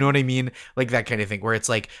ticket. You know what I mean? Like that kind of thing where it's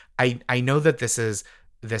like I know that this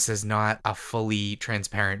is not a fully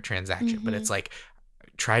transparent transaction, but it's like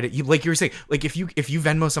try to like you were saying, like if you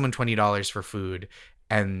Venmo someone $20 for food,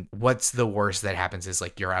 and what's the worst that happens is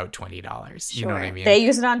like you're out $20. You know what I Sure. mean? They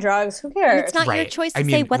use it on drugs. Who And cares? it's not your Right. choice to I say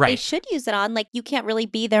mean, what they right. should use it on. Like, you can't really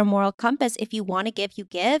be their moral compass. If you want to give, you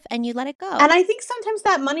give, and you let it go. And I think sometimes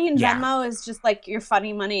that money in Yeah. Venmo is just like your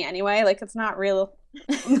funny money anyway. Like, it's not real.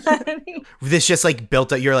 This just like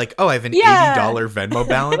built up. You're like, oh, I have an Yeah. $80 Venmo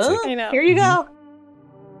balance. Like, I know. Here you go.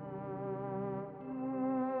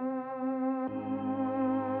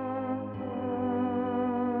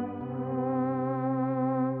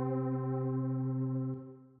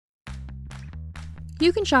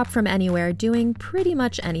 You can shop from anywhere doing pretty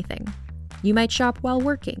much anything. You might shop while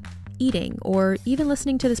working, eating, or even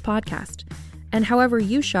listening to this podcast. And however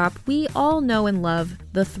you shop, we all know and love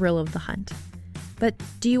the thrill of the hunt. But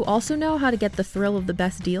do you also know how to get the thrill of the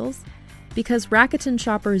best deals? Because Rakuten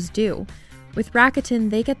shoppers do. With Rakuten,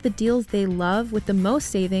 they get the deals they love with the most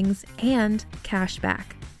savings and cash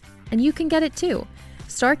back. And you can get it too.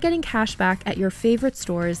 Start getting cash back at your favorite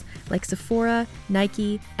stores like Sephora,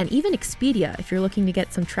 Nike, and even Expedia if you're looking to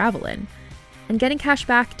get some travel in. And getting cash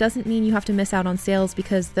back doesn't mean you have to miss out on sales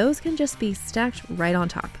because those can just be stacked right on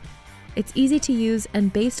top. It's easy to use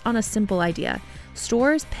and based on a simple idea.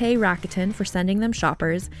 Stores pay Rakuten for sending them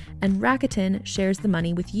shoppers, and Rakuten shares the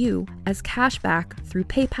money with you as cash back through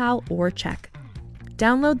PayPal or check.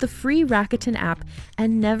 Download the free Rakuten app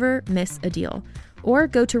and never miss a deal. Or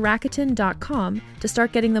go to Rakuten.com to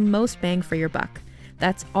start getting the most bang for your buck.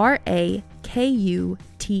 That's Rakuten.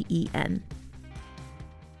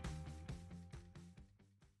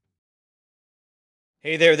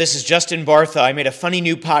 Hey there, this is Justin Bartha. I made a funny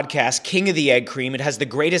new podcast, King of the Egg Cream. It has the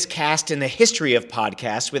greatest cast in the history of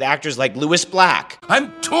podcasts with actors like Louis Black,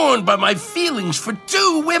 I'm torn by my feelings for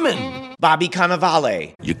two women. Bobby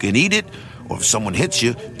Cannavale, You can eat it, or if someone hits you,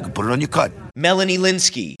 you can put it on your cut. Melanie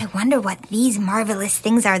Linsky, I wonder what these marvelous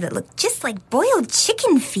things are that look just like boiled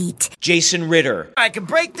chicken feet. Jason Ritter, I can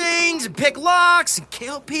break things and pick locks and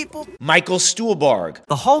kill people. Michael Stuhlbarg,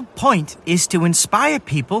 The whole point is to inspire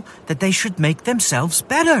people that they should make themselves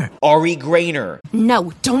better. Ari Grainer,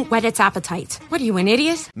 No, don't whet its appetite. What are you, an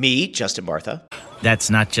idiot? me, Justin Bartha, That's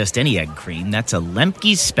not just any egg cream, that's a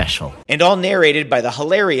Lemke's special. and all narrated by the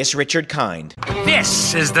hilarious Richard Kind.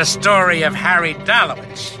 This is the story of Harry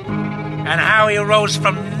Dalowitz and how he rose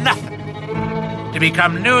from nothing to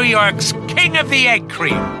become New York's King of the Egg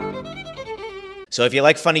Cream. So if you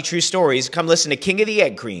like funny true stories, come listen to King of the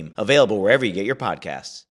Egg Cream, available wherever you get your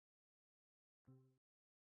podcasts.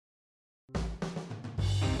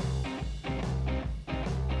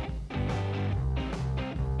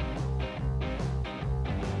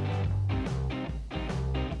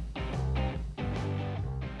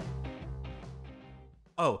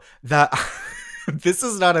 oh, this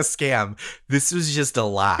is not a scam. This was just a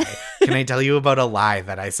lie. Can I tell you about a lie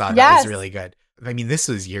that I saw that Yes. was really good? I mean, this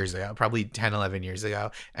was years ago, probably 10, 11 years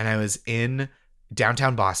ago. And I was in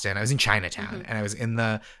downtown Boston. I was in Chinatown and I was in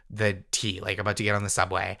the T, like about to get on the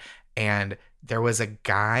subway. And there was a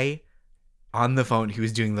guy on the phone who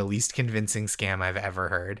was doing the least convincing scam I've ever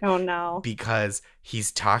heard. Oh no. Because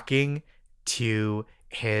he's talking to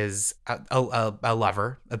his a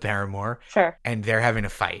lover, a paramour. Sure. And they're having a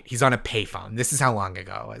fight. He's on a payphone. This is how long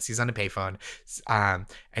ago it was. He's on a payphone,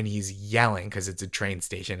 and he's yelling because it's a train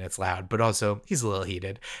station. It's loud, but also he's a little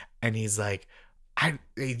heated. And he's like, I'm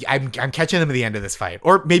catching them at the end of this fight.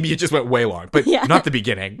 Or maybe it just went way long, but not the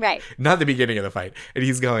beginning. Right. Not the beginning of the fight. And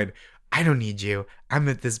he's going, I don't need you. I'm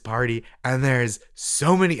at this party and there's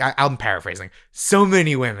so many, I'm paraphrasing, so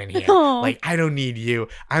many women here. Aww. Like, I don't need you.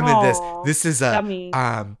 I'm at this. This is a yummy.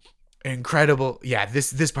 Incredible. Yeah,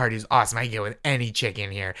 this party is awesome. I can get with any chick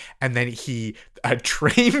in here. And then a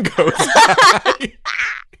train goes by.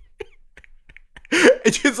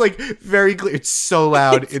 It's just like very clear. It's so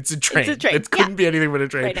loud. It's a train. It's a train. It couldn't be anything but a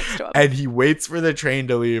train. Right next to him. And he waits for the train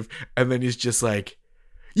to leave. And then he's just like,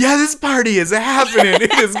 yeah, this party is happening.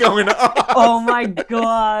 It is going on. Oh my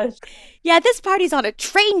gosh. Yeah, this party's on a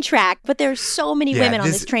train track, but there's so many women on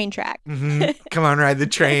this train track. Come on, ride the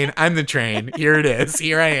train. I'm the train. Here it is.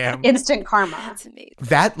 Here I am. Instant karma. That's amazing.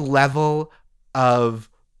 That level of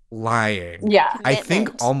lying, I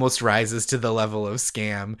think almost rises to the level of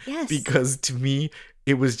scam. Yes. Because to me,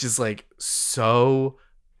 it was just like so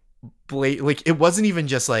blatant. Like, it wasn't even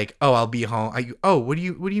just like, oh, I'll be home. What do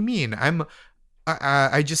you mean?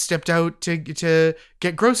 I just stepped out to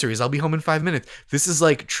get groceries. I'll be home in 5 minutes. This is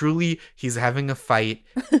like truly he's having a fight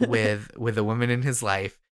with a woman in his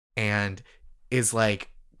life and is like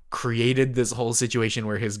created this whole situation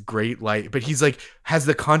where his great light, but he's like has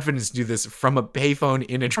the confidence to do this from a payphone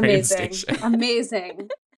in a train station. Amazing.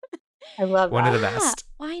 I love One that. of the best.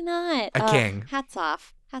 Why not? A king. Hats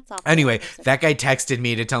off. Anyway, that guy texted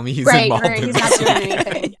me to tell me he's in Malden. He's not doing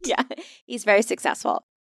anything. Yeah, he's very successful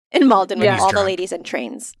in Malden with all the drunk. ladies and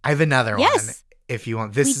trains. I have another one if you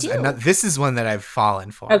want. This is one that I've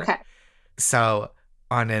fallen for. Okay. So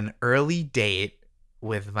on an early date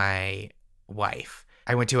with my wife,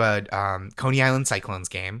 I went to a Coney Island Cyclones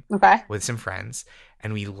game with some friends,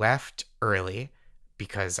 and we left early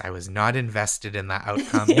because I was not invested in the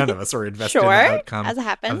outcome. None of us were invested in the outcome as it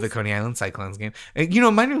happens. of the Coney Island Cyclones game. And,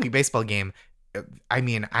 minor league baseball game, I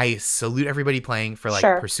mean, I salute everybody playing for like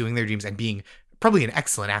pursuing their dreams and being probably an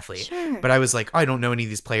excellent athlete. Sure. But I was like, I don't know any of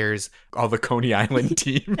these players, all the Coney Island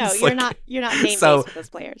teams. No, you're not name-based with those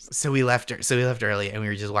players. So we left early and we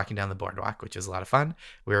were just walking down the boardwalk, which was a lot of fun.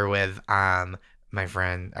 We were with our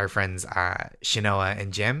friends Shanoa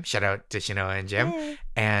and Jim. Shout out to Shanoa and Jim. Hey.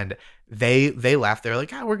 And they left. They're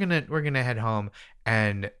like, we're gonna head home.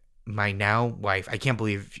 And my now wife, I can't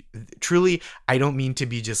believe, truly, I don't mean to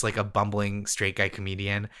be just like a bumbling straight guy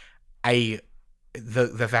comedian.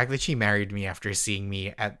 The fact that she married me after seeing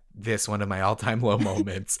me at this one of my all-time low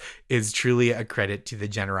moments is truly a credit to the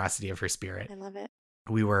generosity of her spirit. I love it.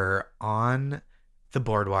 We were on the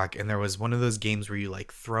boardwalk and there was one of those games where you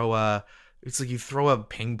like throw a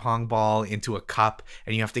ping pong ball into a cup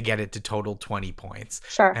and you have to get it to total 20 points.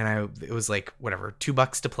 Sure. And it was like, whatever,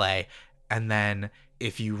 $2 to play. And then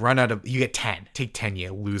if you run out of, you get 10. Take 10,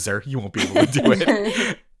 you loser. You won't be able to do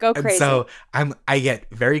it. Go crazy. And so I get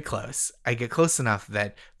very close. I get close enough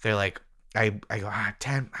that they're like, I go,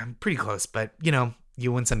 10, I'm pretty close, but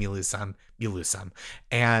you win some, you lose some,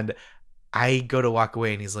 And I go to walk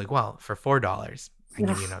away and he's like, well, for $4, I can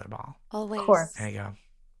give you another ball. Always. Of course. And I go,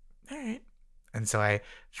 all right. And so I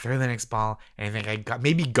throw the next ball and I think I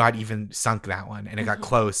got even sunk that one and it got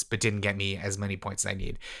close, but didn't get me as many points as I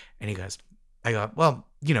need. And he goes, I go, well,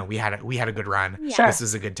 we had a good run. Yeah. Sure. This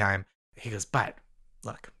was a good time. He goes, but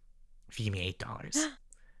look, if you give me $8,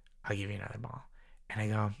 I'll give you another ball.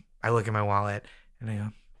 And I look at my wallet and I go,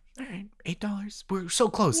 all right, $8. We're so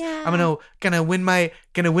close. Yeah. I'm gonna win my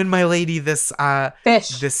lady this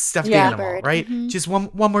fish, this stuffed Yeah. animal, Bird. right? Mhm. Just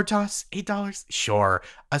one more toss, $8. Sure,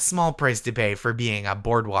 a small price to pay for being a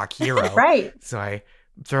boardwalk hero. Right. So I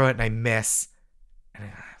throw it and I miss, and I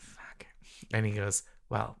go, fuck. And he goes,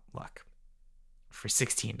 well, look, for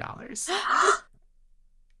 $16.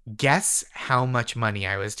 Guess how much money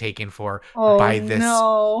I was taken for by this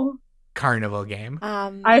carnival game?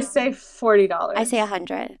 I say $40. I say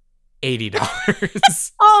 $100.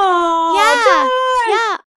 $80. Oh,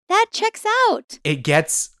 Yeah, that checks out. It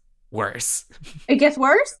gets worse. It gets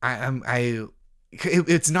worse?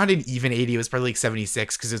 It's not an even 80. It was probably like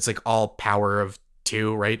 76 because it's like all power of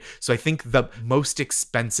 2, right? So I think the most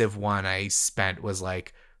expensive one I spent was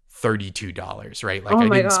like $32, right? Like I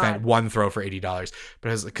didn't spend one throw for $80, but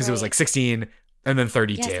it was because it was like 16 and then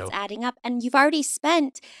 32. Yes, it's adding up. And you've already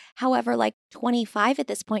spent, however, like 25 at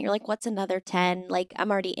this point. You're like, what's another 10? Like, I'm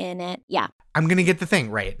already in it. Yeah. I'm going to get the thing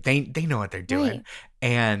right. They know what they're doing. Right.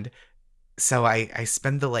 And so I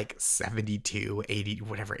spend the like $72, $80,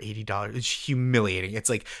 whatever, $80. It's humiliating. It's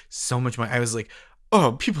like so much money. I was like,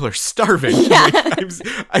 oh, people are starving. Yeah. Like,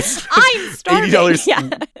 I'm starving.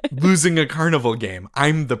 $80 losing a carnival game.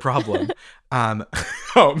 I'm the problem.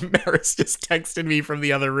 Maris just texted me from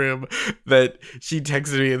the other room that she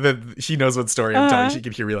texted me that she knows what story I'm telling. She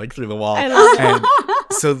could hear me like through the wall. I love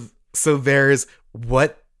and so there's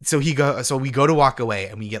what, so we go to walk away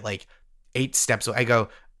and we get like 8 steps. So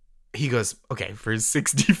he goes, okay, for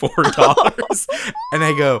 $64. And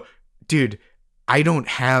I go, dude, I don't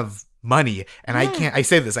have money. And I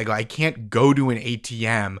say this, I can't go to an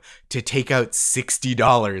ATM to take out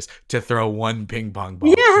 $60 to throw one ping pong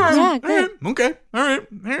ball. Yeah, good. Okay. All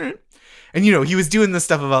right. And he was doing this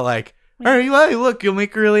stuff about like, all right, well, look, you'll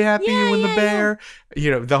make her really happy. You win the bear,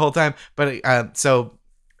 the whole time. But so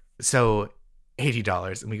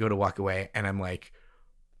 $80 and we go to walk away and I'm like,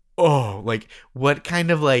 oh, like what kind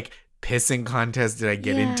of like pissing contest did I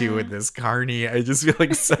get into with this carny? I just feel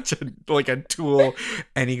like such a tool.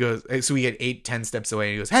 And he goes, so we get 8-10 steps away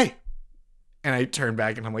and he goes, hey. And I turn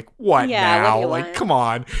back and I'm like, what now? What like, come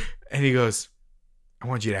on. And he goes, I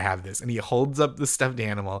want you to have this. And he holds up the stuffed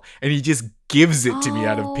animal and he just gives it to me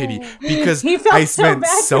out of pity because I spent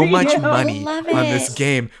so much money on this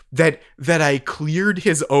game that I cleared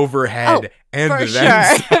his overhead and for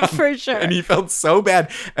then some. For sure. And he felt so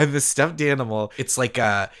bad. And the stuffed animal, it's like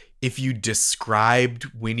if you described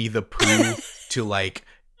Winnie the Pooh to like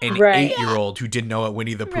an 8-year-old who didn't know what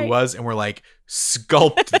Winnie the Pooh was and we're like,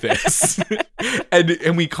 sculpt this.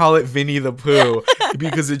 and we call it Vinnie the Pooh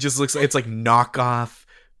because it just looks like it's like knockoff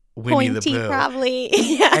Winnie the Pooh. Probably.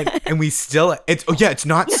 Yeah. And we still it's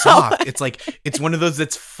not soft. It's like it's one of those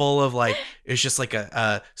that's full of like it's just like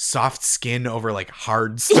a soft skin over like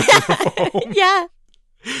hard styrofoam. Yeah.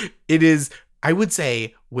 It is, I would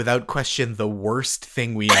say, without question, the worst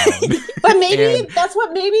thing we own. But maybe that's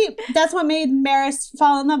what made Maris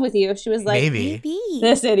fall in love with you. She was like, maybe.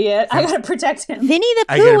 This idiot, I gotta protect him. Vinnie the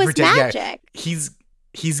Pooh was magic. Yeah,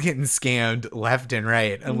 he's getting scammed left and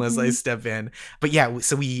right unless I step in. But yeah,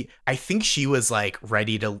 so I think she was like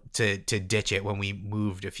ready to ditch it when we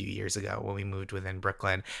moved a few years ago, when we moved within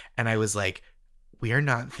Brooklyn. And I was like, we are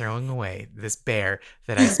not throwing away this bear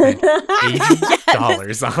that I spent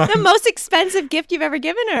 $80 on. The most expensive gift you've ever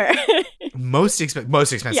given her. Most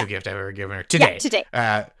expensive gift I've ever given her. Today.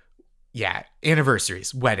 Yeah,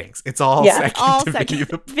 anniversaries, weddings. It's all second all to second.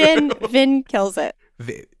 Vinnie the Pooh. Vin kills it.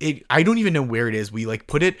 I don't even know where it is. We like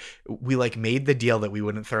made the deal that we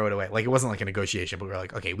wouldn't throw it away. Like it wasn't like a negotiation, but we were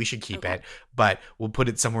like, okay, we should keep it, but we'll put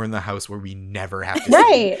it somewhere in the house where we never have to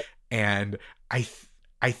see it. And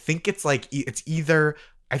I think it's like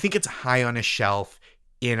I think it's high on a shelf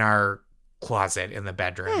in our closet in the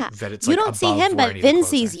bedroom. Yeah. That it's you like don't see him, but Vin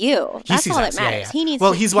sees you. That's all that matters. Yeah. He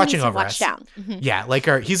needs. He's watching over us. Down. Mm-hmm. Yeah, like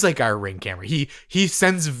he's like our ring camera. He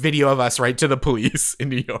sends video of us right to the police in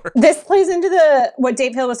New York. This plays into what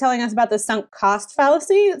Dave Hill was telling us about the sunk cost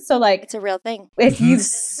fallacy. So like it's a real thing. If you've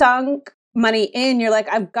sunk money in, you're like,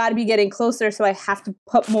 I've got to be getting closer, so I have to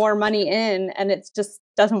put more money in, and it just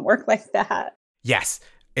doesn't work like that. Yes.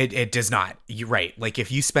 It does not. You're right. Like if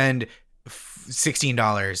you spend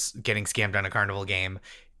 $16 getting scammed on a carnival game,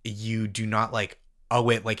 you do not like owe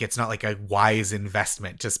it. Like it's not like a wise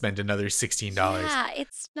investment to spend another $16. Yeah,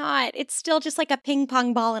 it's not. It's still just like a ping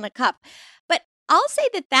pong ball in a cup. But I'll say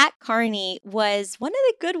that carny was one of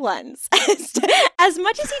the good ones. As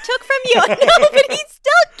much as he took from you, no, but he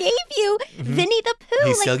still gave you Vinnie the Pooh.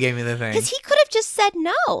 He still gave me the thing because he could have just said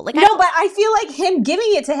no. Like but I feel like him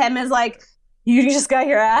giving it to him is like, you just got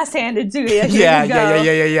your ass handed to you.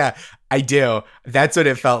 Yeah. I do. That's what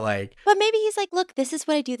it felt like. But maybe he's like, look, this is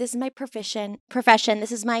what I do. This is my profession.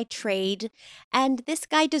 This is my trade. And this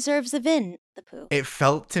guy deserves a Vin the Pooh. It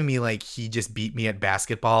felt to me like he just beat me at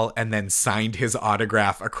basketball and then signed his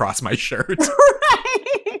autograph across my shirt.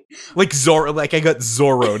 Right. Like Zorro, like I got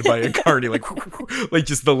Zorro'd by a carny, like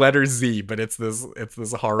just the letter Z, but it's this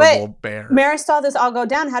horrible bear. Maris saw this all go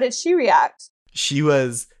down. How did she react? She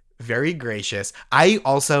was very gracious. I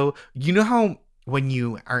also, you know how when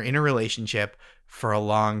you are in a relationship for a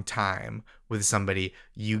long time with somebody,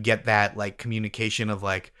 you get that like communication of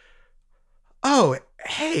like, oh,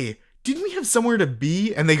 hey, didn't we have somewhere to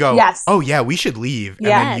be? And they go, yes. Oh yeah, we should leave. And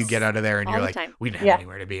then you get out of there and all you're like, we didn't have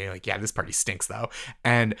anywhere to be. And you're like, yeah, this party stinks though.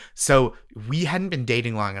 And so we hadn't been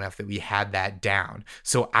dating long enough that we had that down.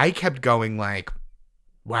 So I kept going like,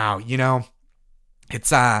 wow,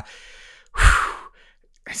 it's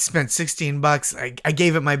I spent $16. I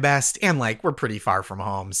gave it my best, and like we're pretty far from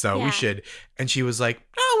home, so we should. And she was like,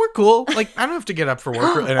 "Oh, we're cool. Like I don't have to get up for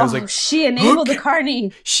work." And I was like, "She enabled the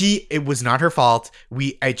carny." It was not her fault.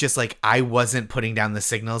 I wasn't putting down the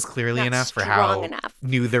signals clearly enough for how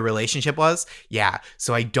new the relationship was. Yeah,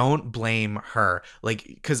 so I don't blame her. Like,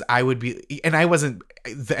 because I would be, and I wasn't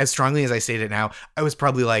as strongly as I stated it now. I was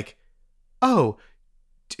probably like, "Oh,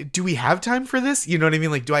 do we have time for this?" You know what I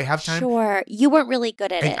mean? Like, do I have time? Sure. You weren't really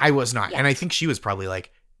good at it. I was not. Yeah. And I think she was probably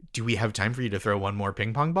like, do we have time for you to throw one more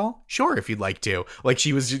ping pong ball? Sure, if you'd like to. Like,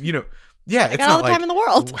 she was, it's got not all the like, time in the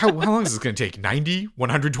world. how long is this going to take? 90,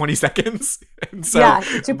 120 seconds? And so yeah,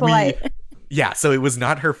 too polite. So it was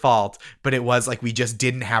not her fault, but it was like we just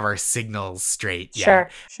didn't have our signals straight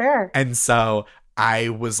yet. Sure. And so I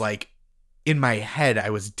was like, in my head, I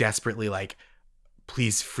was desperately like,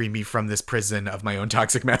 please free me from this prison of my own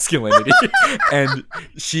toxic masculinity. And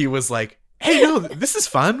she was like, hey, no, this is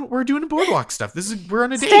fun. We're doing boardwalk stuff. We're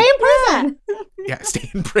on a date. Stay in prison. Yeah, stay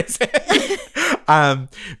in prison.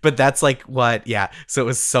 But that's like what, so it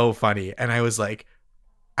was so funny. And I was like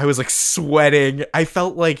sweating. I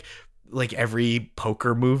felt like every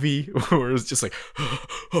poker movie where it was just like,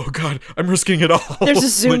 oh God, I'm risking it all. There's a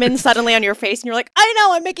zoom in suddenly on your face and you're like, I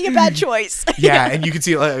know, I'm making a bad choice. Yeah, and you could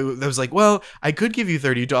see, I was like, well, I could give you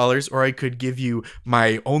 $30 or I could give you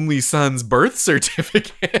my only son's birth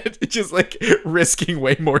certificate. Just like risking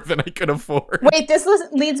way more than I could afford. Wait, this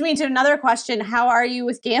leads me to another question. How are you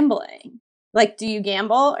with gambling? Like, do you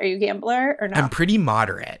gamble? Are you a gambler or no? I'm pretty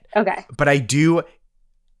moderate. Okay. But I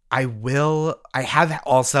have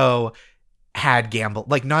also had gamble,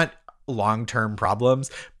 like not long-term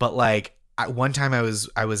problems, but like one time I was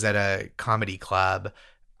at a comedy club.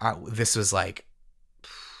 This was like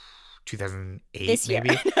 2008, this year.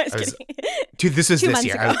 maybe. This was 2 this months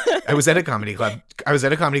year. ago. I was at a comedy club.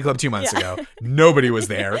 2 months ago. Nobody was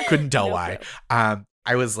there. Couldn't tell why.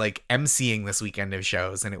 I was like emceeing this weekend of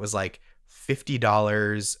shows, and it was like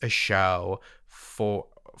 $50 a show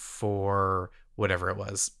for whatever it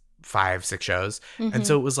was, 5-6 shows. Mm-hmm. And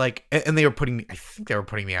so it was like, and I think they were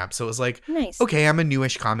putting me up. So it was like, nice. Okay, I'm a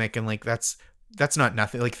newish comic, and like that's not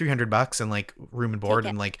nothing. Like $300 and like room and board,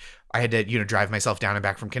 and like I had to drive myself down and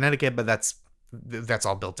back from Connecticut, but that's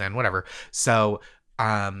all built in, whatever. So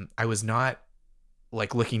I was not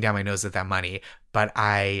like looking down my nose at that money, but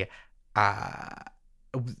I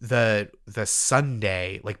the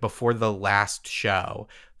Sunday, like before the last show,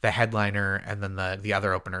 the headliner and then the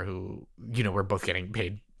other opener, who were both getting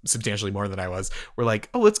paid substantially more than I was, were like,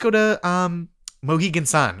 oh, let's go to Mohegan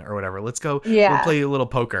Sun or whatever, let's go we'll play a little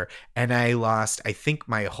poker. And I lost, I think,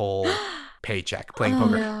 my whole paycheck playing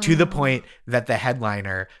poker, to the point that the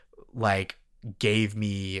headliner like gave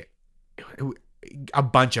me a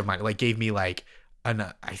bunch of money, like gave me like I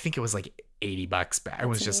think it was like $80 back. I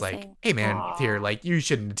was just amazing. Like, hey man, here, like you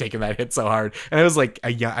shouldn't have taken that hit so hard. And I was like,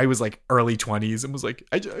 I was like early 20s and was like,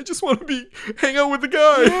 I just want to hang out with the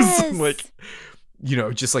guys. Yes. And like,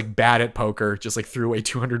 just like bad at poker, just like threw away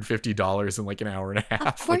 $250 in like an hour and a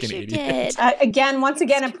half, like an idiot. Once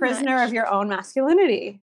again, a prisoner of your own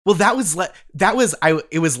masculinity. Well,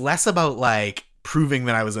 it was less about like proving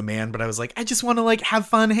that I was a man, but I was like, I just want to like have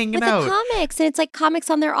fun hanging out. With the comics, and it's like comics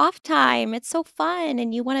on their off time. It's so fun,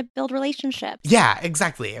 and you want to build relationships. Yeah,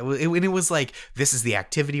 exactly. It was like, this is the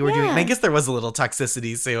activity we're doing. And I guess there was a little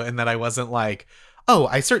toxicity, so, and that I wasn't like, oh,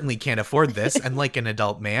 I certainly can't afford this, and like an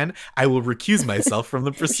adult man, I will recuse myself from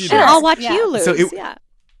the proceedings. Sure, I'll watch you lose. So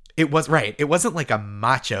it was right. It wasn't like a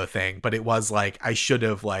macho thing, but it was like I should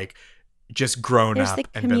have like just grown up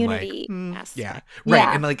and been like, yeah, right.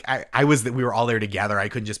 Yeah. And like we were all there together. I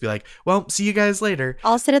couldn't just be like, well, see you guys later.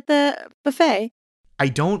 I'll sit at the buffet. I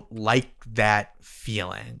don't like that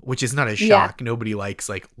feeling, which is not a shock. Yeah. Nobody likes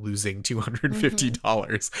like losing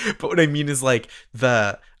 $250. But what I mean is like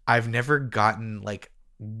I've never gotten like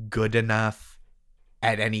good enough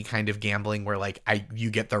at any kind of gambling where like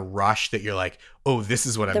you get the rush that you're like, oh, this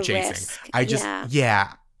is what I'm chasing. Risk. I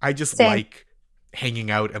just Same. Like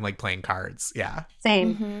hanging out and like playing cards. Yeah.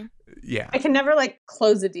 Same. Mm-hmm. Yeah. I can never like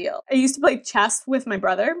close a deal. I used to play chess with my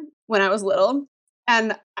brother when I was little,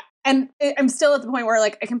 and I'm still at the point where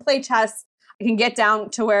like I can play chess. I can get down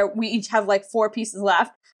to where we each have like 4 pieces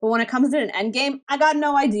left. But when it comes to an end game, I got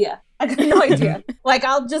no idea. Like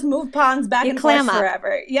I'll just move pawns back and forth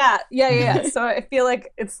forever. Yeah. So I feel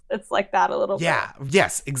like it's like that a little bit. Yeah.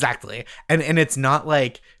 Yes, exactly. And it's not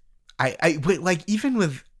like but like even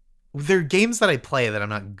with, there are games that I play that I'm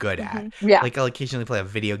not good at. Yeah. Like I'll occasionally play a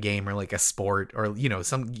video game or like a sport or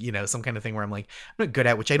some kind of thing where I'm like, I'm not good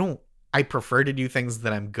at, which I prefer to do things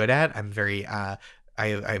that I'm good at. I'm very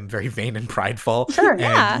I'm very vain and prideful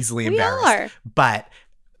and easily embarrassed. But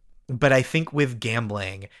But I think with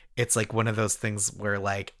gambling, it's like one of those things where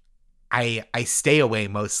like I stay away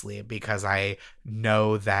mostly because I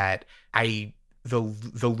know that the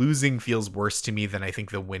losing feels worse to me than I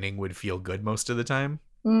think the winning would feel good most of the time.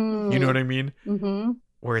 You know what I mean? Mm-hmm.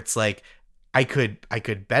 Where it's like I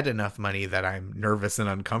could bet enough money that I'm nervous and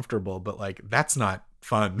uncomfortable, but like that's not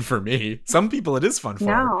fun for me. Some people it is fun for.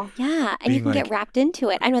 No. Yeah, and you can get wrapped into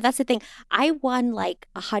it. I know that's the thing. I won like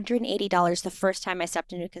 $180 the first time I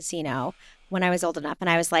stepped into a casino when I was old enough, and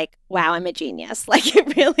I was like, wow, I'm a genius. Like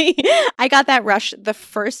it really, I got that rush the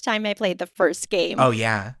first time I played the first game. Oh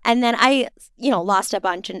yeah. And then I, lost a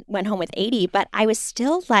bunch and went home with 80, but I was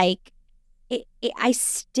still like, I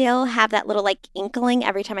still have that little like inkling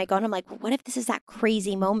every time I go, and I'm like, what if this is that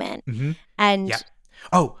crazy moment? Mm-hmm. And yeah.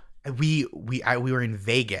 Oh, we were in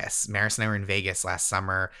Vegas. Maris and I were in Vegas last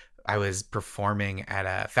summer. I was performing at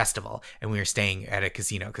a festival, and we were staying at a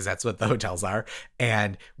casino because that's what the hotels are.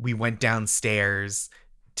 And we went downstairs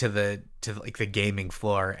to the gaming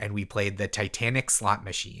floor, and we played the Titanic slot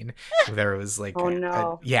machine. There was like,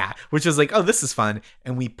 which was like, oh, this is fun.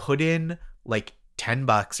 And we put in like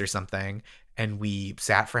 $10 or something, and we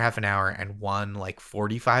sat for half an hour and won like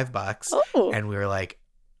 $45. Oh. And we were like,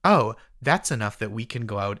 oh, that's enough that we can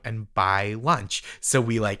go out and buy lunch. So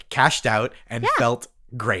we like cashed out and felt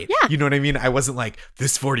great. Yeah. You know what I mean? I wasn't like,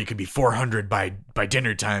 this 40 could be 400 by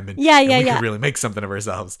dinner time. And, we could really make something of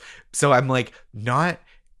ourselves. So I'm like,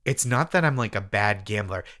 it's not that I'm like a bad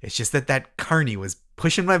gambler. It's just that Carney was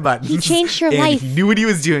pushing my buttons. He changed your and life. He knew what he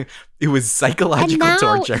was doing. It was psychological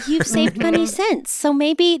torture. And now you've saved money since. So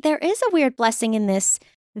maybe there is a weird blessing in this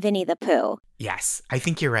Winnie the Pooh. Yes, I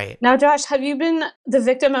think you're right. Now, Josh, have you been the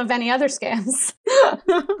victim of any other scams?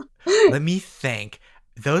 Let me think.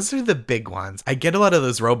 Those are the big ones. I get a lot of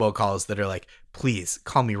those robocalls that are like, please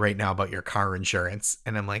call me right now about your car insurance.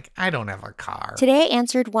 And I'm like, I don't have a car. Today I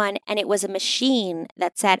answered one, and it was a machine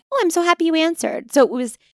that said, oh, I'm so happy you answered. So it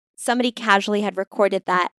was somebody casually had recorded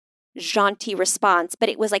that jaunty response, but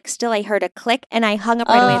it was like still I heard a click, and I hung up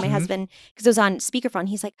right away. My husband, because it was on speakerphone,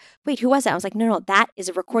 he's like, wait, who was that? I was like, no, that is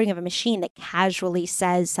a recording of a machine that casually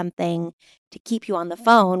says something to keep you on the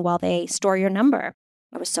phone while they store your number.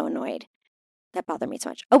 I was so annoyed. That bothered me so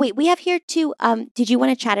much. Oh, wait, we have here too. Did you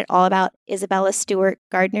want to chat at all about Isabella Stewart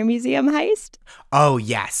Gardner Museum heist? Oh,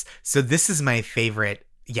 yes. So this is my favorite.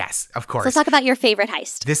 Yes, of course. So let's talk about your favorite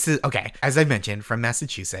heist. This is, okay, as I mentioned, from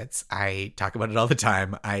Massachusetts. I talk about it all the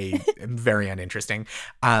time. I am very uninteresting.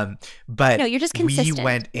 But no, you're just consistent. We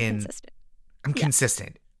went in. Consistent. I'm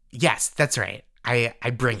consistent. Yes, that's right. I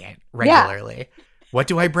bring it regularly. Yeah. What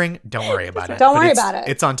do I bring? Don't worry about it. Don't worry about it.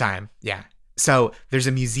 It's on time. Yeah. So there's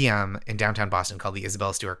a museum in downtown Boston called the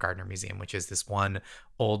Isabella Stewart Gardner Museum, which is this one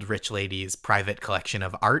old rich lady's private collection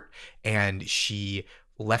of art. And she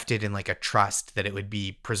left it in like a trust that it would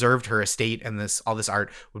be preserved, her estate, and all this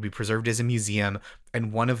art would be preserved as a museum.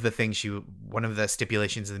 And one of the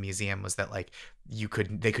stipulations of the museum was that like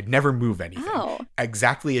they could never move anything. Oh.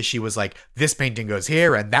 Exactly as she was like, this painting goes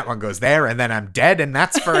here and that one goes there, and then I'm dead and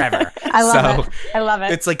that's forever. I love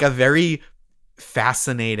it. It's like a very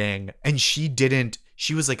fascinating, and she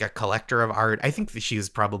was like a collector of art. I think that she was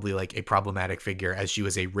probably like a problematic figure as she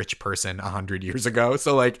was a rich person 100 years ago.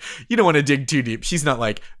 So like, you don't want to dig too deep. She's not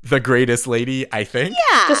like the greatest lady, I think.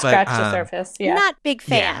 Yeah. Just scratch the surface. Yeah. Not big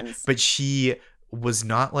fans. Yeah, but she was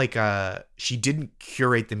not like she didn't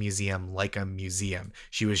curate the museum like a museum.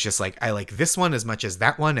 She was just like, I like this one as much as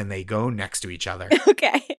that one, and they go next to each other.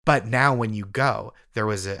 Okay. But now when you go, there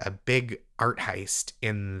was a big art heist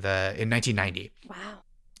in 1990. Wow.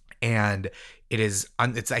 And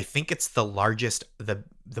I think it's the largest, the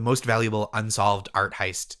most valuable unsolved art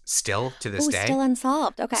heist still to this day. Still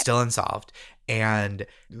unsolved. Okay. Still unsolved. And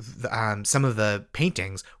some of the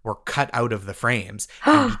paintings were cut out of the frames.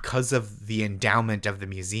 And because of the endowment of the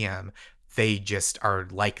museum, they just are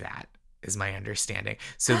like that, is my understanding.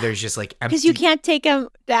 So there's just like empty. Because you can't take them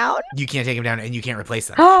down? You can't take them down, and you can't replace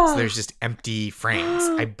them. So there's just empty frames,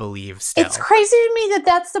 I believe, still. It's crazy to me that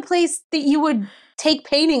that's the place that you would take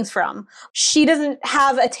paintings from. She doesn't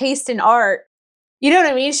have a taste in art. You know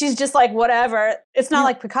what I mean? She's just like, whatever. It's not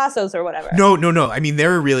like Picasso's or whatever. No. I mean,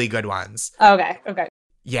 there are really good ones. Okay.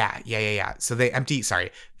 Yeah. So the empty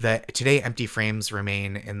frames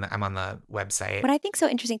remain I'm on the website. What I think so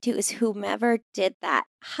interesting too is whomever did that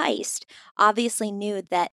heist obviously knew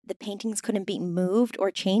that the paintings couldn't be moved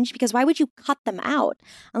or changed, because why would you cut them out?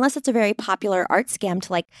 Unless it's a very popular art scam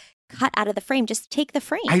to like cut out of the frame, just take the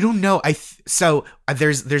frame. I don't know.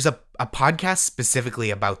 There's a podcast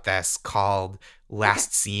specifically about this called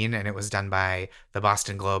Last Seen, and it was done by the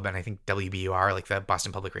Boston Globe and I think WBUR, like the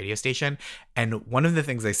Boston Public Radio Station. And one of the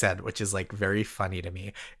things they said, which is like very funny to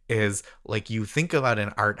me, is like you think about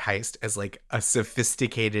an art heist as like a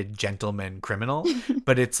sophisticated gentleman criminal,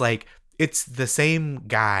 but it's like it's the same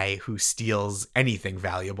guy who steals anything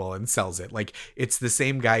valuable and sells it. Like it's the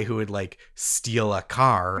same guy who would like steal a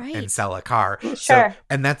car and sell a car. Sure. So,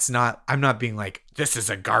 and that's not, I'm not being like, this is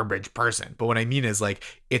a garbage person. But what I mean is like,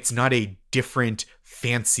 it's not a different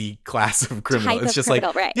fancy class of criminal. Type it's of just criminal,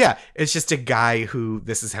 like, right. yeah, it's just a guy who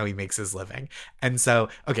this is how he makes his living. And so,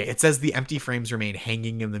 okay, it says the empty frames remain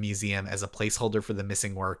hanging in the museum as a placeholder for the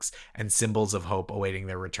missing works and symbols of hope awaiting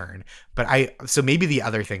their return. But so maybe the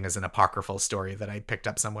other thing is an apocryphal story that I picked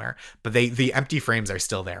up somewhere, but the empty frames are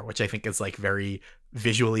still there, which I think is like very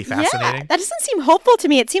visually fascinating. Yeah, that doesn't seem hopeful to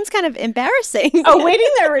me. It seems kind of embarrassing. Awaiting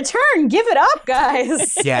their return. Give it up,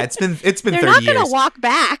 guys. Yeah, it's been 30 years. They're not going to walk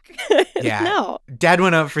back. Yeah. No. Dad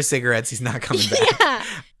went out for cigarettes. He's not coming back.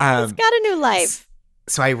 Yeah. He's got a new life.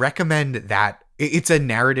 So I recommend that. It's a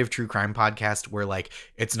narrative true crime podcast where like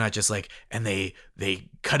it's not just like, and they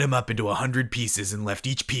cut him up into 100 pieces and left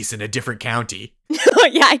each piece in a different county.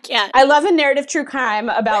 Yeah, I can't. I love a narrative true crime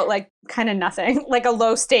about like kind of nothing, like a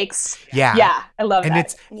low stakes. Yeah. Yeah, I love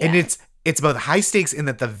that. It's about high stakes in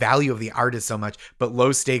that the value of the art is so much, but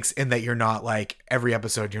low stakes in that you're not like every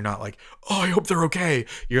episode, you're not like, oh, I hope they're okay.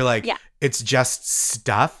 You're like, it's just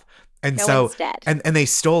stuff. And no one's dead. And they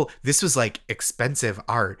stole, this was like expensive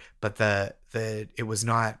art, but it was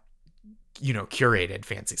not, curated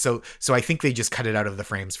fancy. So I think they just cut it out of the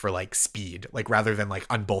frames for like speed, like rather than like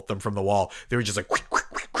unbolt them from the wall, they were just like,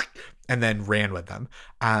 and then ran with them.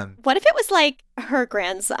 What if it was like her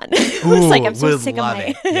grandson? Who's like, I'm so sick of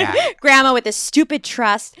my grandma with this stupid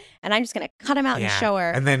trust, and I'm just going to cut him out and show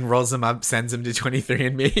her. And then rolls him up, sends him to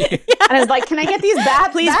 23andMe. And is like, can I get these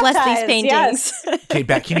Please bless these paintings. Yes. Okay,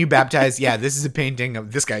 can you baptize? Yeah, this is a painting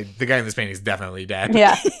of this guy. The guy in this painting is definitely dead.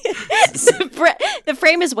 Yeah. The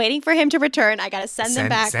frame is waiting for him to return. I got to send them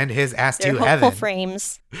back. Send his ass They're to hopeful heaven.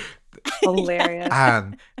 frames. Hilarious.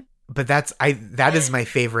 But that is my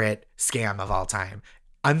favorite scam of all time.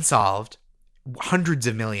 Unsolved, hundreds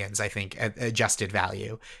of millions, I think, adjusted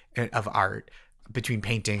value of art between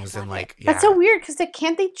paintings and like, yeah. That's so weird because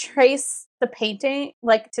can't they trace the painting,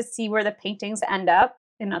 like to see where the paintings end up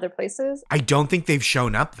in other places? I don't think they've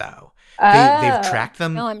shown up though. They've tracked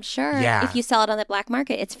them. No, I'm sure. Yeah. If you sell it on the black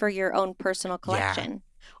market, it's for your own personal collection. Yeah.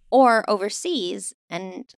 Or overseas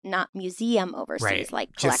and not museum overseas,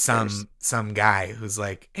 like collectors. Just some guy who's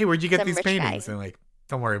like, hey, where'd you get these paintings? And like,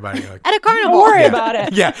 don't worry about it. Like, at a carnival. Don't worry about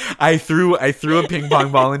it. Yeah, I threw a ping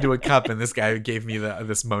pong ball into a cup, and this guy gave me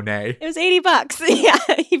this Monet. It was $80.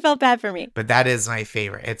 Yeah, he felt bad for me. But that is my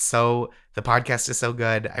favorite. The podcast is so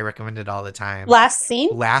good. I recommend it all the time. Last Seen,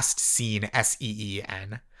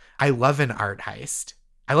 SEEN. I love an art heist.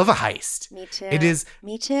 I love a heist. Me too. It is.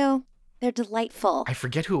 Me too. They're delightful. I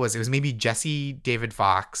forget who it was. It was maybe Jesse David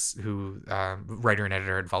Fox, who writer and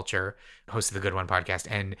editor at Vulture, host of the Good One podcast,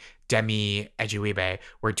 and Demi Ejiwebe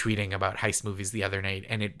were tweeting about heist movies the other night,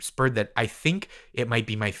 and it spurred that I think it might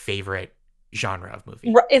be my favorite genre of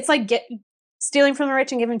movie. It's like stealing from the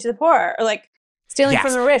rich and giving to the poor, or like stealing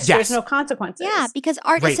from the rich. There's no consequences. Yeah, because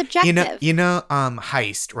art is subjective.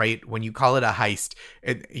 Heist, right? When you call it a heist,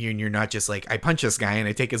 you're not just like, I punch this guy and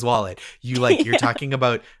I take his wallet. You're talking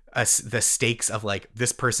about the stakes of like,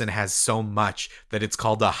 this person has so much that it's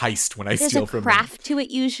called a heist when I steal from them. There's a craft to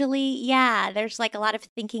it usually. Yeah, there's like a lot of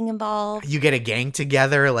thinking involved. You get a gang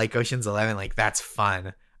together like Ocean's 11, like that's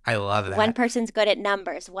fun. I love that. One person's good at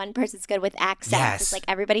numbers. One person's good with accents. Yes. It's like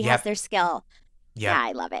everybody has their skill. Yep. Yeah,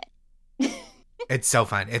 I love it. It's so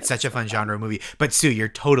fun. It's such a fun genre movie. But Sue, you're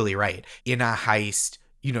totally right. In a heist,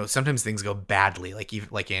 sometimes things go badly. Like even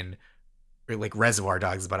like in like Reservoir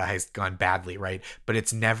Dogs, about a heist gone badly, right? But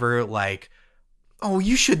it's never like, oh,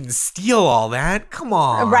 you shouldn't steal all that. Come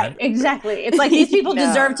on. Right, exactly. It's like these people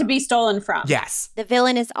deserve to be stolen from. Yes. The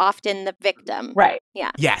villain is often the victim. Right.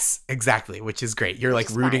 Yeah. Yes, exactly, which is great. You're like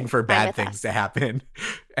rooting for bad things to happen.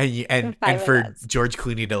 And for George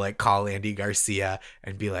Clooney to like call Andy Garcia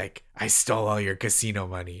and be like, I stole all your casino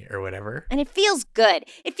money or whatever. And it feels good.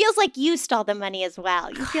 It feels like you stole the money as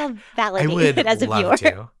well. You feel validated as a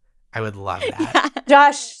viewer. I would love that. Yeah.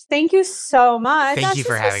 Josh, thank you so much. Thank you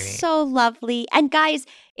for having me. So lovely. And guys,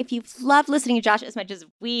 if you've loved listening to Josh as much as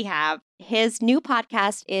we have, his new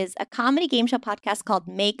podcast is a comedy game show podcast called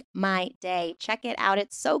Make My Day. Check it out.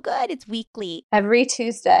 It's so good. It's weekly. Every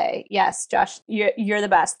Tuesday. Yes, Josh, you're the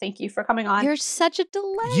best. Thank you for coming on. You're such a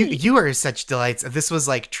delight. You are such delights. This was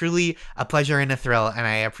like truly a pleasure and a thrill, and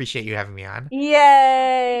I appreciate you having me on.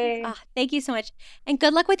 Yay. Thank you so much. And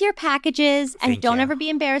good luck with your packages. And don't ever be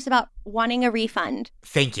embarrassed about wanting a refund.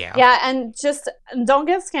 Thank you. Yeah, and just don't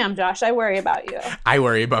get scammed, Josh. I worry about you. I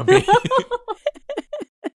worry about me.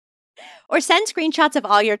 Or send screenshots of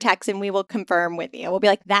all your texts and we will confirm with you. We'll be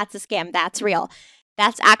like, that's a scam. That's real.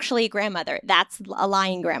 That's actually a grandmother. That's a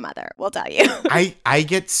lying grandmother. We'll tell you. I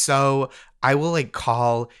get so, I will like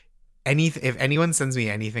call if anyone sends me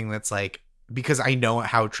anything that's like, because I know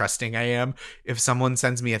how trusting I am. If someone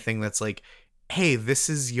sends me a thing that's like, hey, this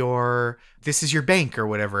is your bank or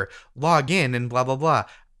whatever, log in and blah, blah, blah.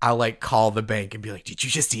 I'll like call the bank and be like, did you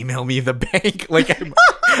just email me the bank? Like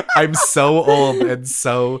I'm so old and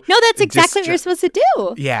so. No, that's exactly what you're supposed to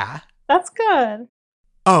do. Yeah. That's good.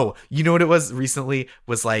 Oh, you know what it was recently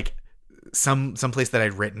was like some place that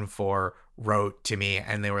I'd written for wrote to me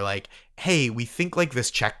and they were like, hey, we think like this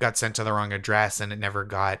check got sent to the wrong address and it never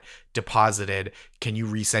got deposited. Can you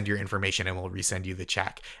resend your information and we'll resend you the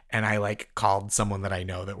check? And I like called someone that I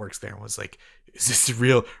know that works there and was like, is this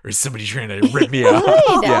real or is somebody trying to rip me off?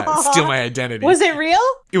 Yeah, steal my identity. Was it real?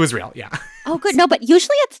 It was real, yeah. Oh, good. No, but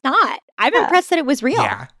usually it's not. I'm impressed that it was real.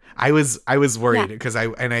 Yeah, I was worried because I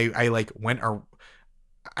like went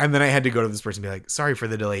and then I had to go to this person and be like, sorry for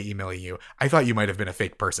the delay emailing you. I thought you might have been a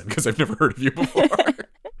fake person because I've never heard of you before.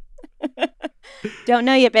 Don't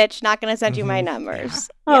know you, bitch. Not going to send you my numbers.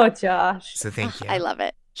 Yeah. Oh, Josh. So thank you. I love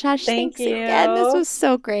it. Josh, thank thanks you again. This was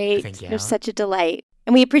so great. Thank you. You're such a delight.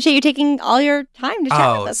 And we appreciate you taking all your time to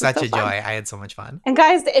chat with us. Such so a fun. joy. I had so much fun. And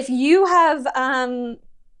guys, if you have been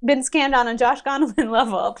scammed on a Josh Gondelman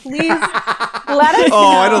level, please let us know.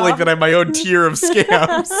 I don't like that I'm my own tier of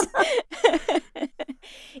scams.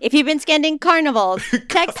 If you've been scanning carnivals,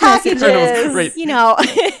 text packages, carnivals, right. you know.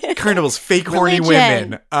 Carnivals, fake horny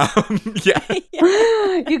women. Yeah.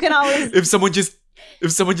 You can always. If someone just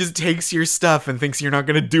takes your stuff and thinks you're not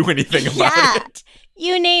going to do anything about it.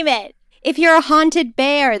 You name it. If you're a haunted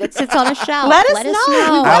bear that sits on a shelf, let us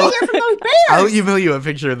know. We want to hear from those bears. I'll email you a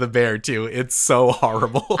picture of the bear too. It's so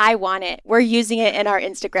horrible. I want it. We're using it in our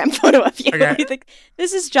Instagram photo of you. Okay. Like,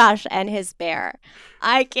 this is Josh and his bear.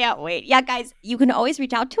 I can't wait. Yeah, guys, you can always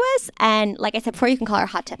reach out to us. And like I said before, you can call our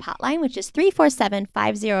hot tip hotline, which is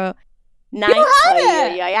 347-509. You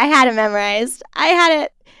had it. Yeah, I had it memorized. I had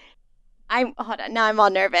it. Hold on. Now I'm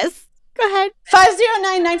all nervous. Go ahead.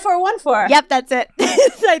 509-9414. Yep, that's it.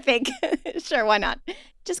 I think. Sure, why not?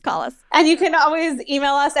 Just call us. And you can always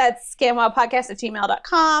email us at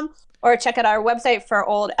scamwowpodcast@gmail.com or check out our website for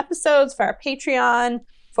old episodes, for our Patreon,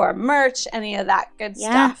 for merch, any of that good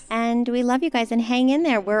stuff. And we love you guys and hang in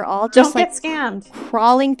there. We're all just Don't get scammed.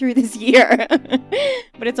 Crawling through this year.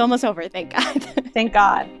 But it's almost over, thank God. Thank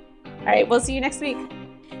God. All right, we'll see you next week.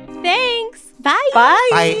 Thanks. Bye. Bye.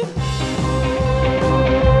 Bye.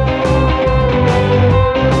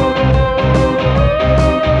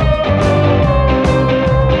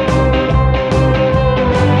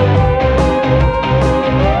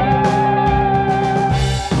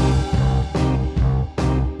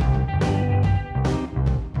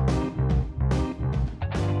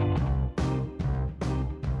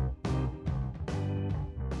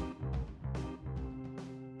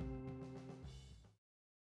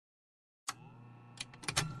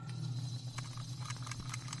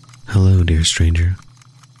 Hello, dear stranger.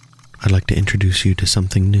 I'd like to introduce you to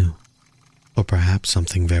something new, or perhaps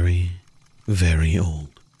something very, very old.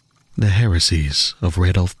 The Heresies of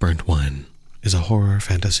Radolf Burntwine is a horror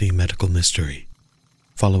fantasy medical mystery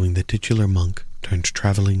following the titular monk turned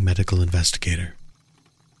traveling medical investigator.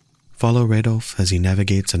 Follow Radolf as he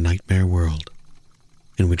navigates a nightmare world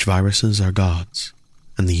in which viruses are gods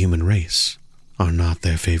and the human race are not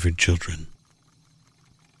their favored children.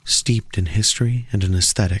 Steeped in history and an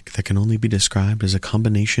aesthetic that can only be described as a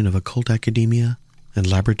combination of occult academia and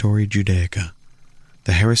laboratory Judaica,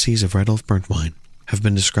 the Heresies of Radolf Burntwine have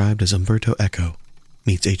been described as Umberto Eco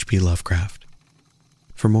meets H.P. Lovecraft.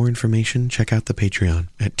 For more information, check out the Patreon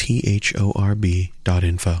at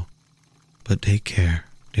thorb.info. But take care,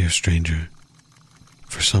 dear stranger,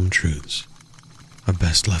 for some truths are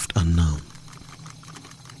best left unknown.